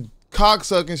finna do some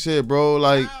cocksucking shit, bro.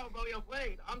 Like,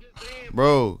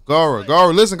 bro, Gara,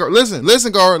 listen, Gara, listen.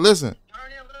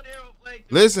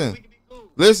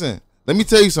 Listen. Let me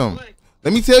tell you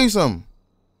something.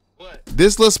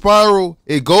 This little spiral,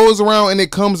 it goes around and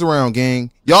it comes around,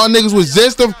 gang. Y'all niggas was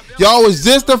just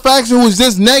the faction who was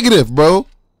just negative, bro.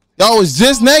 Y'all was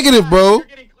just negative, bro.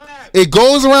 It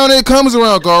goes around and it comes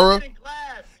around, Gara.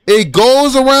 It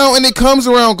goes around and it comes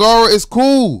around, Gara. It's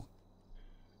cool.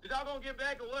 Y'all gonna get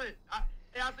back or what? I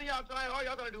see y'all trying hard.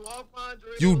 Y'all gonna do all fine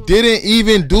drills. You didn't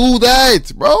even do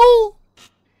that, bro. All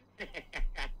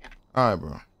right,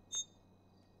 bro.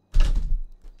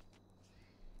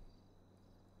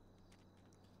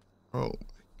 Oh my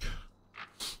God.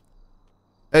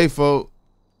 Hey, folks.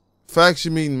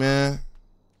 Faction meeting, man.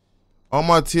 All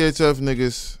my THF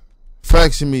niggas,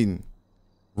 faction meeting.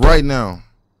 Right now.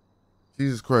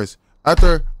 Jesus Christ.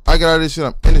 After I get out of this shit,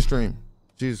 I'm in the stream.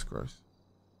 Jesus Christ.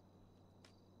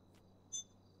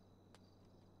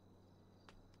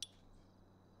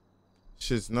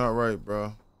 Shit's not right,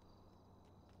 bro.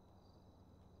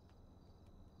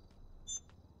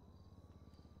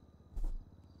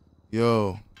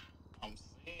 Yo.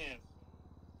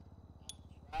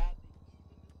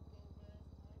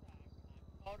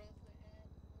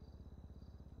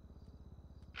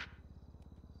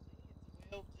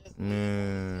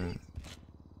 Man.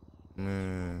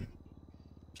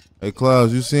 Hey,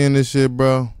 Clouds, you seeing this shit,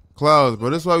 bro? Clouds, bro,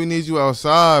 that's why we need you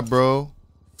outside, bro.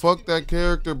 Fuck that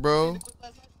character, bro.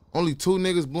 Only 2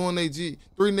 niggas blowing their G.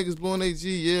 3 niggas blowing their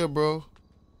G, yeah, bro.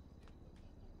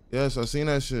 Yes, I seen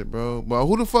that shit, bro. But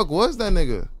who the fuck was that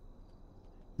nigga?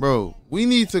 Bro, we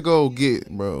need to go get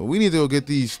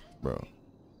these, bro.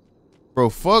 Bro,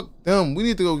 fuck them. We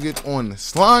need to go get on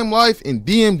Slime Life and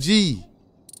DMG.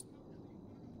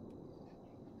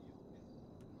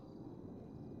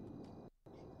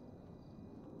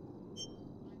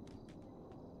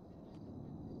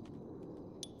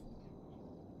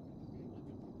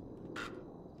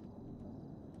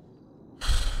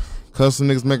 Custom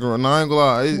niggas making run. I ain't gonna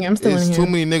lie. It's too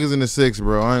many niggas in the 6,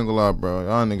 bro. I ain't gonna lie, bro.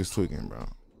 Y'all niggas tweaking, bro.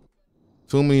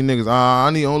 Too many niggas. I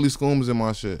need only Scooms in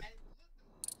my shit.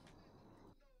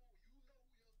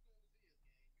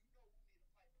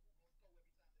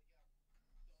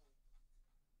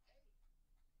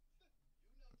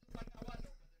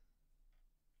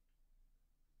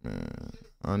 Man,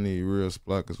 I need real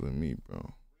splackers with me,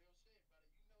 bro.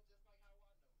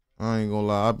 I ain't gonna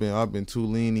lie. I've been too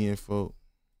lenient, folk.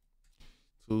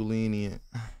 Too lenient.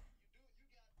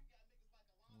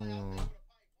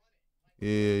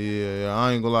 Yeah.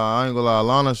 I ain't gonna lie.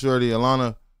 Alana, shorty,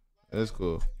 Alana. It's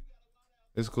cool.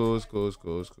 It's cool.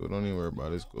 Don't even worry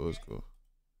about it. It's cool.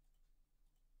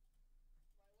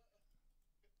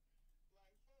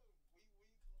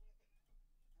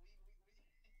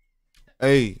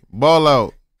 Hey, ball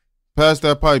out. Pass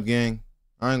that pipe, gang.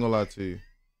 I ain't gonna lie to you.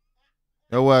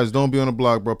 Yo ass, don't be on the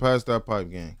block, bro. Pass that pipe,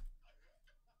 gang.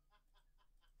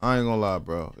 I ain't gonna lie,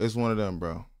 bro. It's one of them,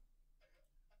 bro.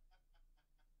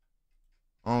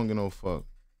 I don't give no fuck.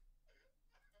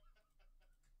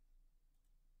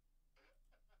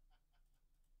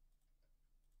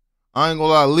 I ain't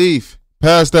gonna lie, Leaf,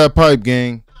 pass that pipe,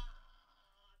 gang.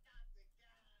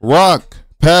 Rock,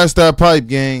 pass that pipe,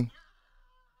 gang.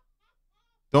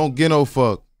 Don't get no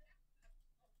fuck.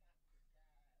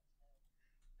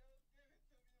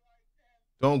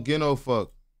 Don't get no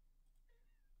fuck.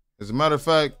 As a matter of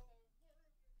fact,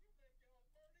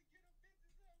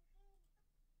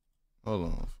 hold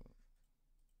on.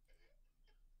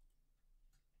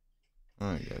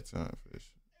 I ain't got time for this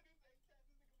shit.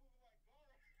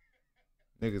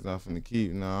 Niggas not finna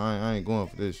keep. Nah, I ain't going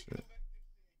for this shit.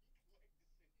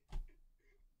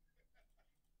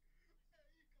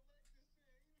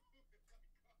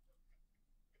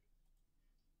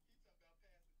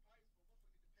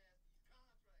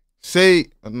 Say,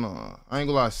 nah, I ain't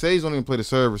gonna lie. Sage don't even play the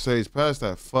server. Sage, pass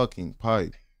that fucking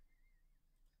pipe.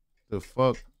 The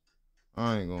fuck?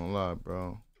 I ain't gonna lie,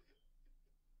 bro.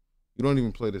 You don't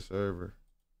even play the server.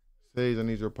 Sage, I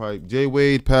need your pipe. J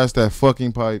Wade, pass that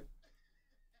fucking pipe.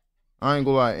 I ain't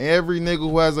gonna lie. Every nigga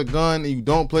who has a gun and you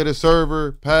don't play the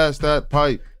server, pass that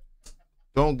pipe.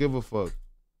 Don't give a fuck.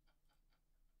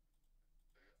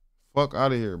 Fuck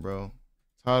out of here, bro.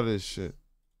 Tired of this shit.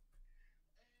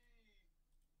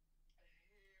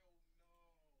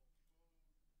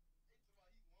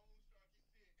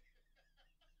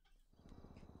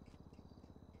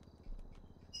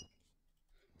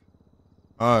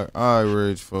 All right,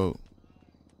 Rage, folk.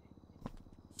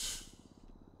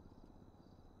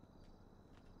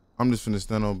 I'm just finna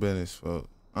stand on business, folk.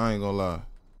 I ain't gonna lie.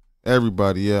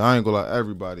 Everybody, yeah, I ain't gonna lie.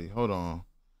 Everybody, hold on.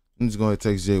 I'm just gonna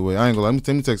text J Way. I ain't gonna lie.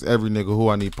 Let me text every nigga who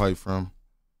I need pipe from.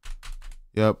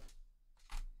 Yep.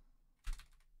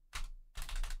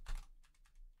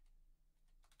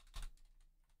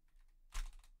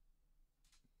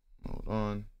 Hold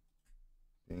on.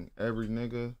 Being every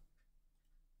nigga.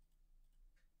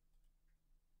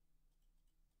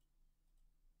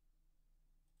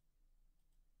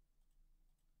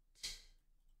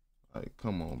 Like,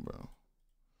 come on, bro.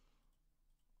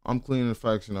 I'm cleaning the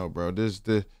faction out, bro. This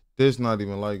not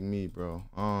even like me, bro.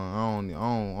 I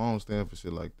don't stand for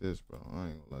shit like this, bro. I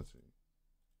ain't gonna lie to you.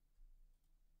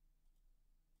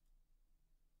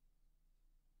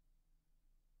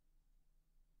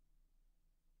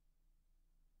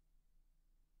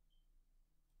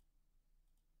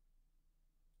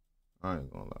 I ain't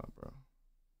gonna lie, bro.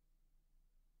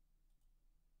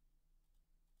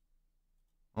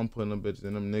 I'm putting them bitches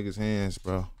in them niggas' hands,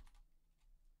 bro.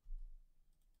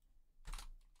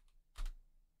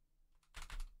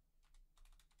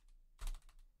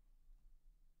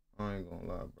 I ain't gonna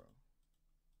lie, bro.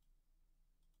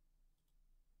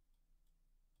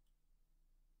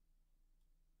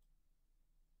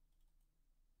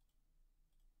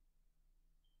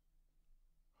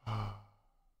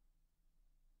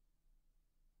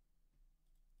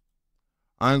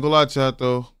 I ain't gonna lie, chat,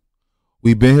 though.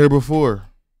 We been here before.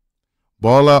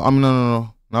 Ball out.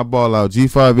 No. Not ball out.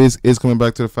 G5 is coming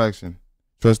back to the faction.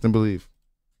 Trust and believe.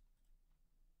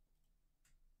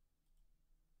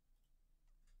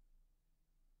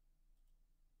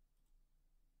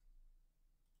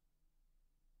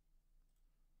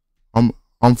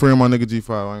 I'm freeing my nigga G5.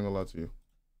 I ain't gonna lie to you.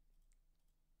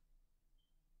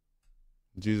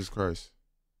 Jesus Christ.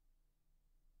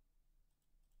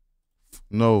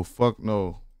 No, fuck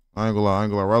no. I ain't gonna lie.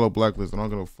 Rallo blacklist. I don't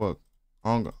give no fuck.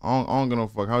 I don't give no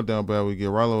fuck how down bad we get.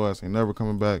 Rallo ass ain't never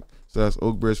coming back. So that's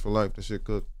Oak Bridge for life. That shit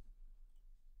cooked.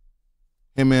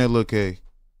 Him and Lil K.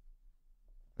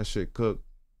 That shit cooked.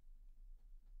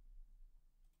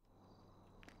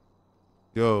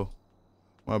 Yo,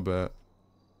 my bad.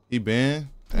 He banned?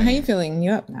 How you feeling?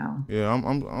 You up now? Yeah,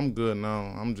 I'm good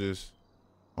now. I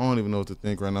don't even know what to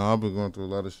think right now. I've been going through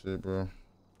a lot of shit, bro.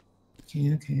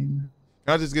 Okay. Can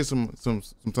I just get some time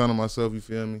to myself, you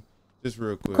feel me? Just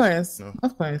real quick. Of course. You know?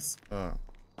 Of course.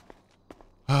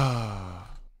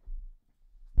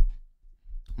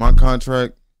 My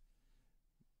contract,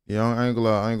 yeah, I ain't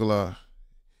gonna lie.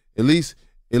 At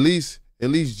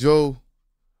least Joe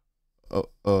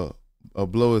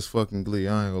blow his fucking glee.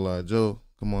 I ain't gonna lie. Joe,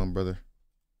 come on, brother.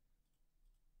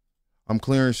 I'm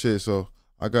clearing shit, so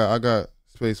I got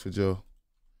space for Joe.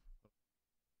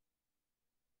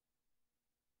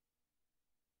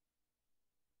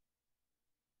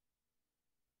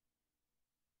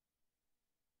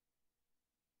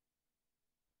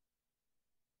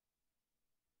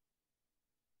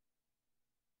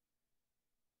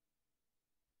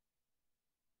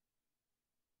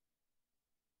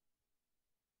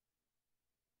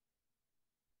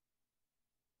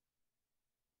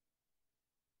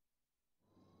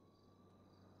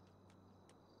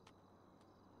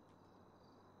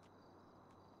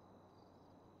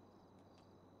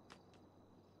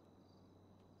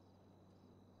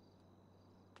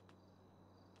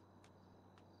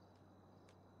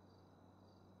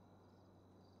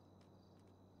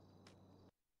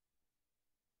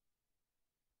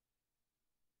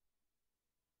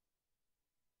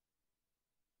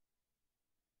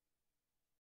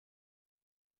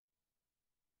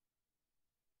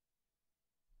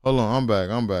 Hold on, I'm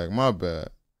back. My bad.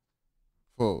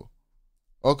 Whoa.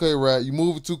 Okay, Rat, you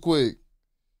moving too quick.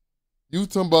 You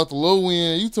talking about the low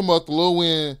end. You talking about the low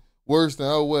end worse than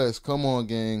out west. Come on,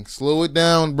 gang. Slow it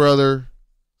down, brother.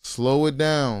 Slow it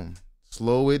down.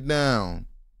 Slow it down.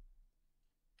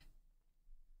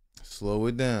 Slow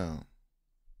it down.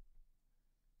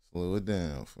 Slow it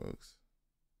down, folks.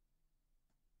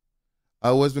 I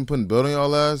always been putting belt on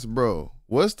y'all ass, bro.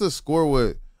 What's the score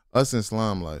with us in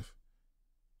Slime Life?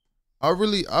 I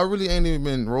really ain't even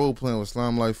been role playing with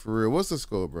Slime Life for real. What's the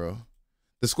score, bro?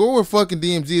 The score with fucking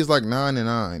DMG is like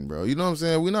 9-9, bro. You know what I'm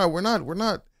saying? We're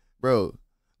not, bro.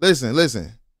 Listen.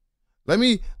 Let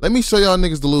me show y'all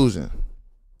niggas delusion.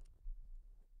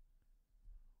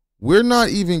 We're not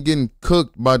even getting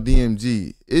cooked by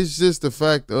DMG. It's just the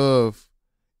fact of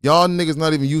y'all niggas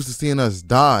not even used to seeing us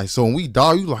die. So when we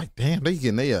die, you like, damn, they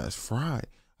getting their ass fried.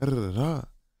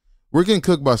 We're getting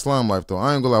cooked by Slime Life though.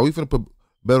 I ain't gonna lie. We finna put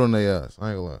bet on their ass.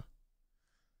 I ain't gonna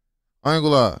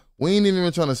lie. We ain't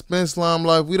even trying to spend Slime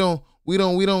Life. We don't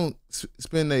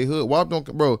spend they hood. WAP don't,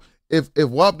 bro. If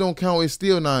WAP don't count, it's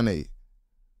still 9-8.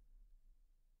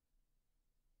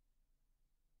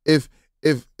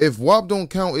 If WAP don't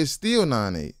count, it's still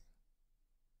 9-8.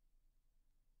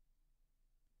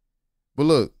 But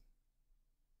look.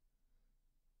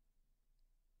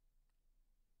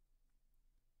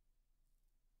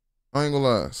 I ain't gonna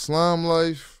lie. Slime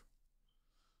Life,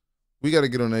 we gotta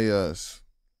get on their ass.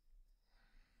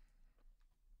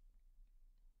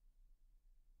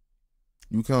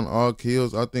 You count all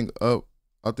kills, I think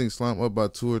Slime up by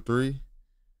 2 or 3.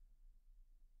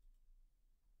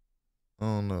 I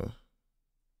don't know.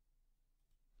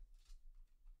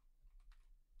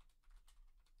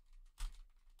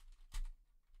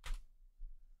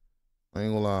 I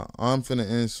ain't gonna lie. I'm finna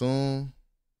end soon.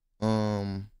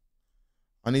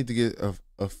 I need to get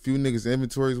a few niggas'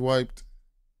 inventories wiped.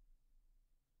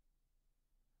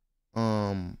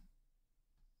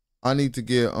 I need to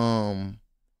get a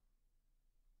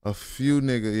few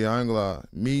niggas. Yeah, I ain't gonna lie.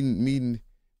 Meeting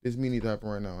this meeting happen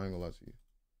right now. I ain't gonna lie to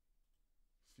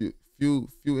you.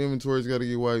 Few inventories gotta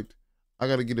get wiped. I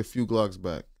gotta get a few Glocks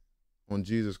back. On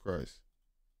Jesus Christ.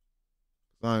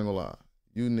 I ain't gonna lie.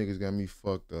 You niggas got me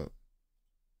fucked up.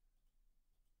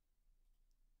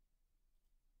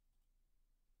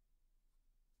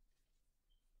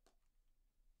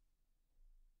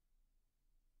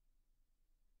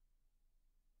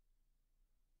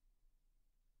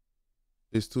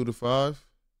 It's 2 to 5.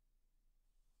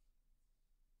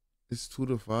 It's 2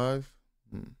 to 5.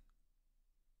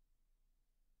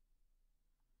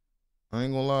 I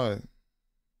ain't gonna lie.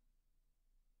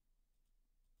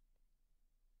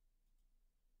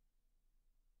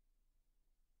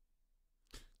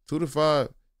 Two to 5,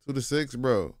 2 to 6,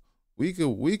 bro. We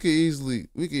could easily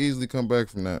come back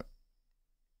from that.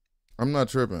 I'm not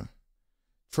tripping.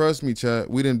 Trust me, chat.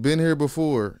 We done been here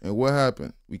before, and what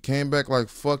happened? We came back like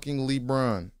fucking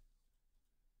LeBron.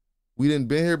 We done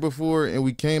been here before, and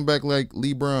we came back like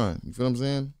LeBron. You feel what I'm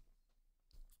saying?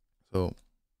 So,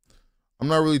 I'm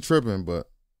not really tripping, but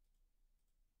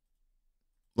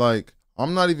like,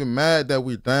 I'm not even mad that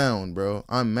we're down, bro.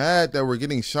 I'm mad that we're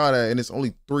getting shot at, and it's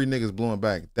only 3 niggas blowing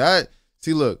back.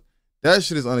 See, look, that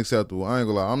shit is unacceptable. I ain't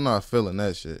gonna lie. I'm not feeling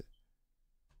that shit.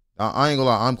 I ain't gonna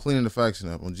lie. I'm cleaning the faction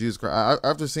up on Jesus Christ.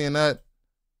 After seeing that,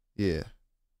 yeah.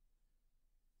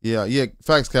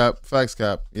 Facts cap.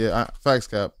 Yeah, facts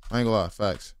cap. I ain't gonna lie.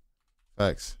 Facts.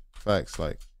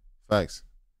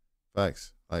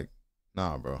 Like,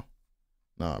 nah, bro.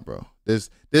 This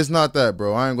not that,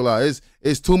 bro. I ain't gonna lie.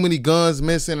 It's too many guns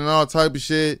missing and all type of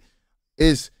shit.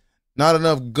 It's not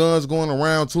enough guns going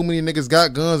around. Too many niggas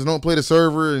got guns and don't play the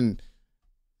server. And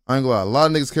I ain't gonna lie. A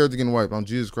lot of niggas character getting wiped on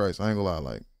Jesus Christ. I ain't gonna lie.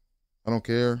 Like, I don't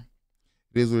care.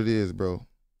 It is what it is, bro.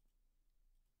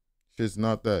 Shit's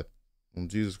not that. On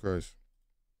Jesus Christ.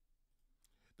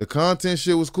 The content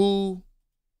shit was cool,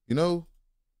 you know?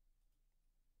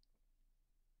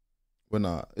 But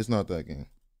nah, it's not that game.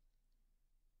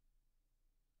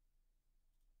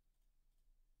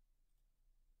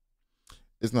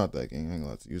 It's not that game. I ain't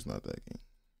gonna lie to you. It's not that game.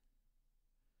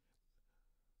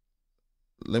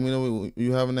 Let me know when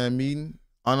you having that meeting.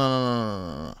 Oh,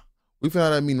 no. We finna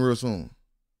have that meeting real soon.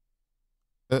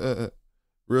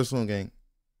 Real soon, gang.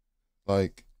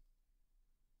 Like,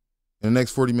 in the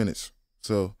next 40 minutes.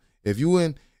 So if you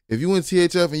in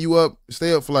THF and you up,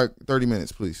 stay up for like 30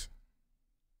 minutes, please.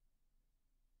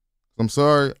 I'm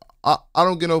sorry. I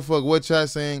don't get no fuck what chat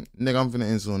saying. Nigga, I'm finna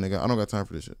end soon, nigga. I don't got time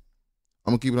for this shit.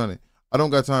 I'm gonna keep it on it. I don't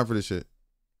got time for this shit.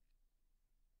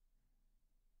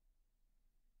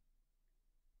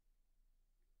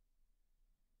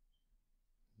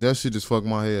 That shit just fucked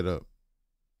my head up.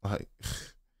 Like,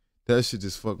 that shit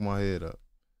just fucked my head up.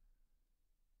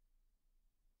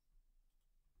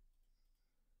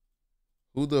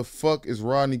 Who the fuck is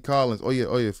Rodney Collins? Oh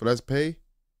yeah, for that's Pay?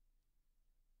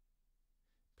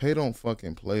 Pay don't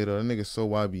fucking play though. That nigga so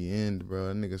YBN, bro.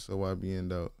 That nigga so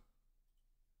YBN'd out.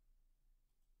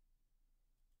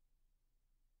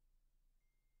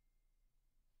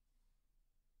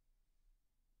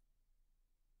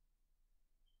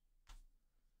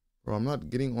 Bro, I'm not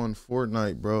getting on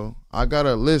Fortnite, bro. I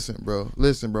gotta listen, bro.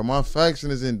 Listen, bro. My faction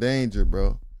is in danger,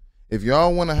 bro. If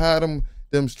y'all wanna have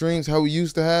them streams how we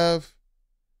used to have,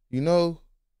 you know,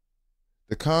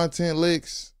 the content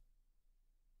licks,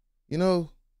 you know,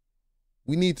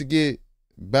 we need to get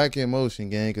back in motion,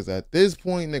 gang. Cause at this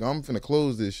point, nigga, I'm finna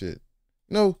close this shit.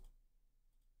 You know?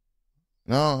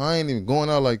 No, I ain't even going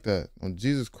out like that. On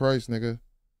Jesus Christ, nigga.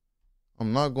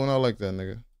 I'm not going out like that,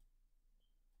 nigga.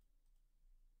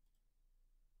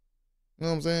 You know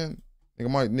what I'm saying?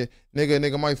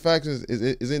 Nigga, my faction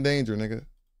is in danger, nigga.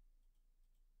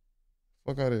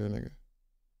 Fuck out of here, nigga.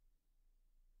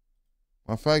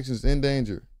 My faction's in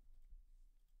danger.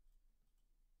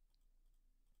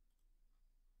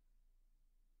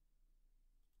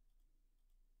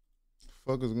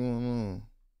 Fuck is going on?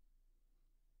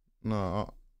 Nah,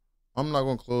 I'm not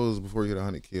gonna close before you get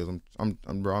 100 kills. I'm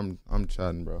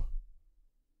chatting, bro.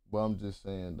 But I'm just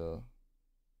saying though,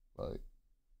 like,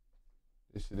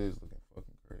 this shit is looking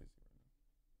fucking crazy.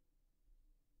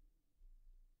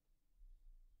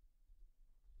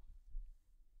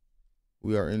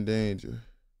 We are in danger.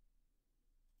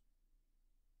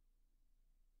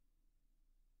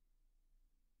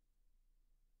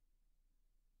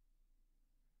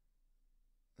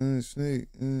 Snake.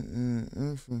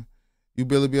 You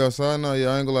barely be outside now? Yeah,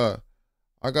 I ain't gonna lie.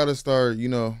 I gotta start,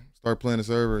 start playing the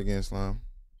server again, Slime.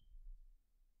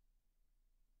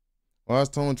 Why is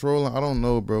Tone trolling? I don't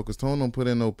know, bro, because Tone don't put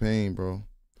in no pain, bro.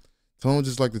 Tone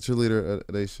just like the cheerleader of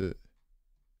they shit.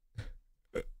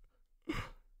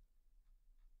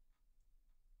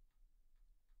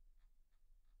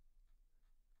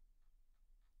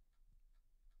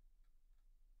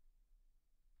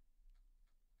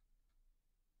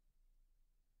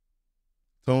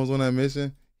 Tone was on that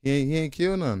mission. He ain't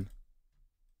killed none.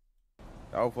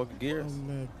 Oh, fucking gears. Oh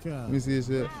my God. Let me see his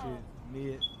shit.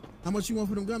 How much you want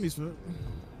for them gummies, for?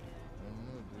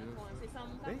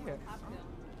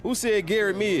 Who said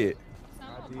Gary mid?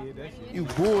 You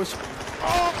bullshit.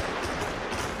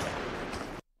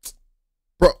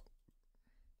 Bro.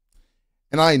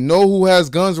 And I know who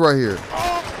has guns right here.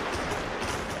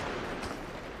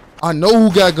 I know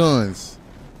who got guns.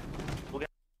 Who got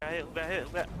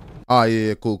hit? Ah,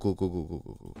 yeah, cool. Cool.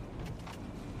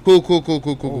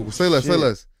 Say less.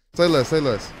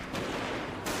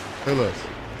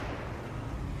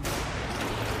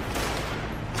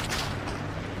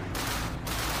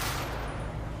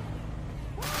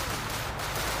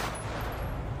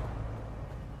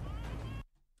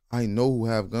 I know who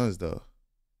have guns though.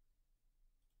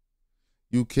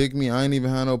 You kick me, I ain't even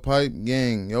had no pipe.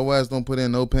 Gang, your ass don't put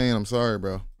in no pain. I'm sorry,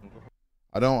 bro.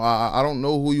 I don't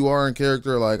know who you are in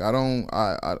character. Like,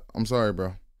 I'm sorry,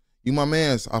 bro. You my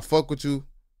mans. I fuck with you,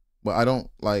 but I don't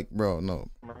like, bro, no.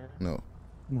 Come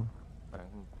on.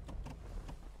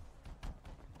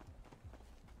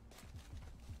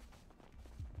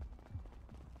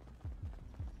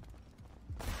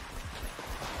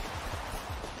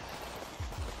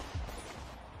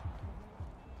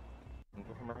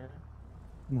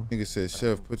 Nigga said,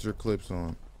 Chef, put your clips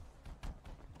on.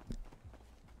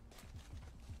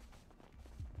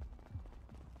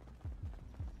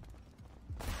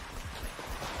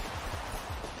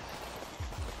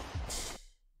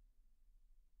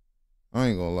 I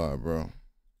ain't gonna lie, bro.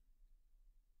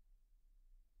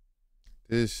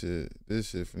 This shit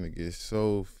finna get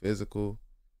so physical.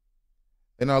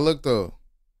 And now look though.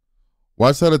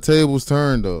 Watch how the tables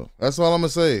turn though. That's all I'm gonna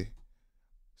say.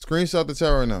 Screenshot the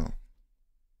chat right now.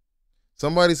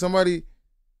 Somebody screenshot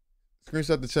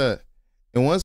the chat. And once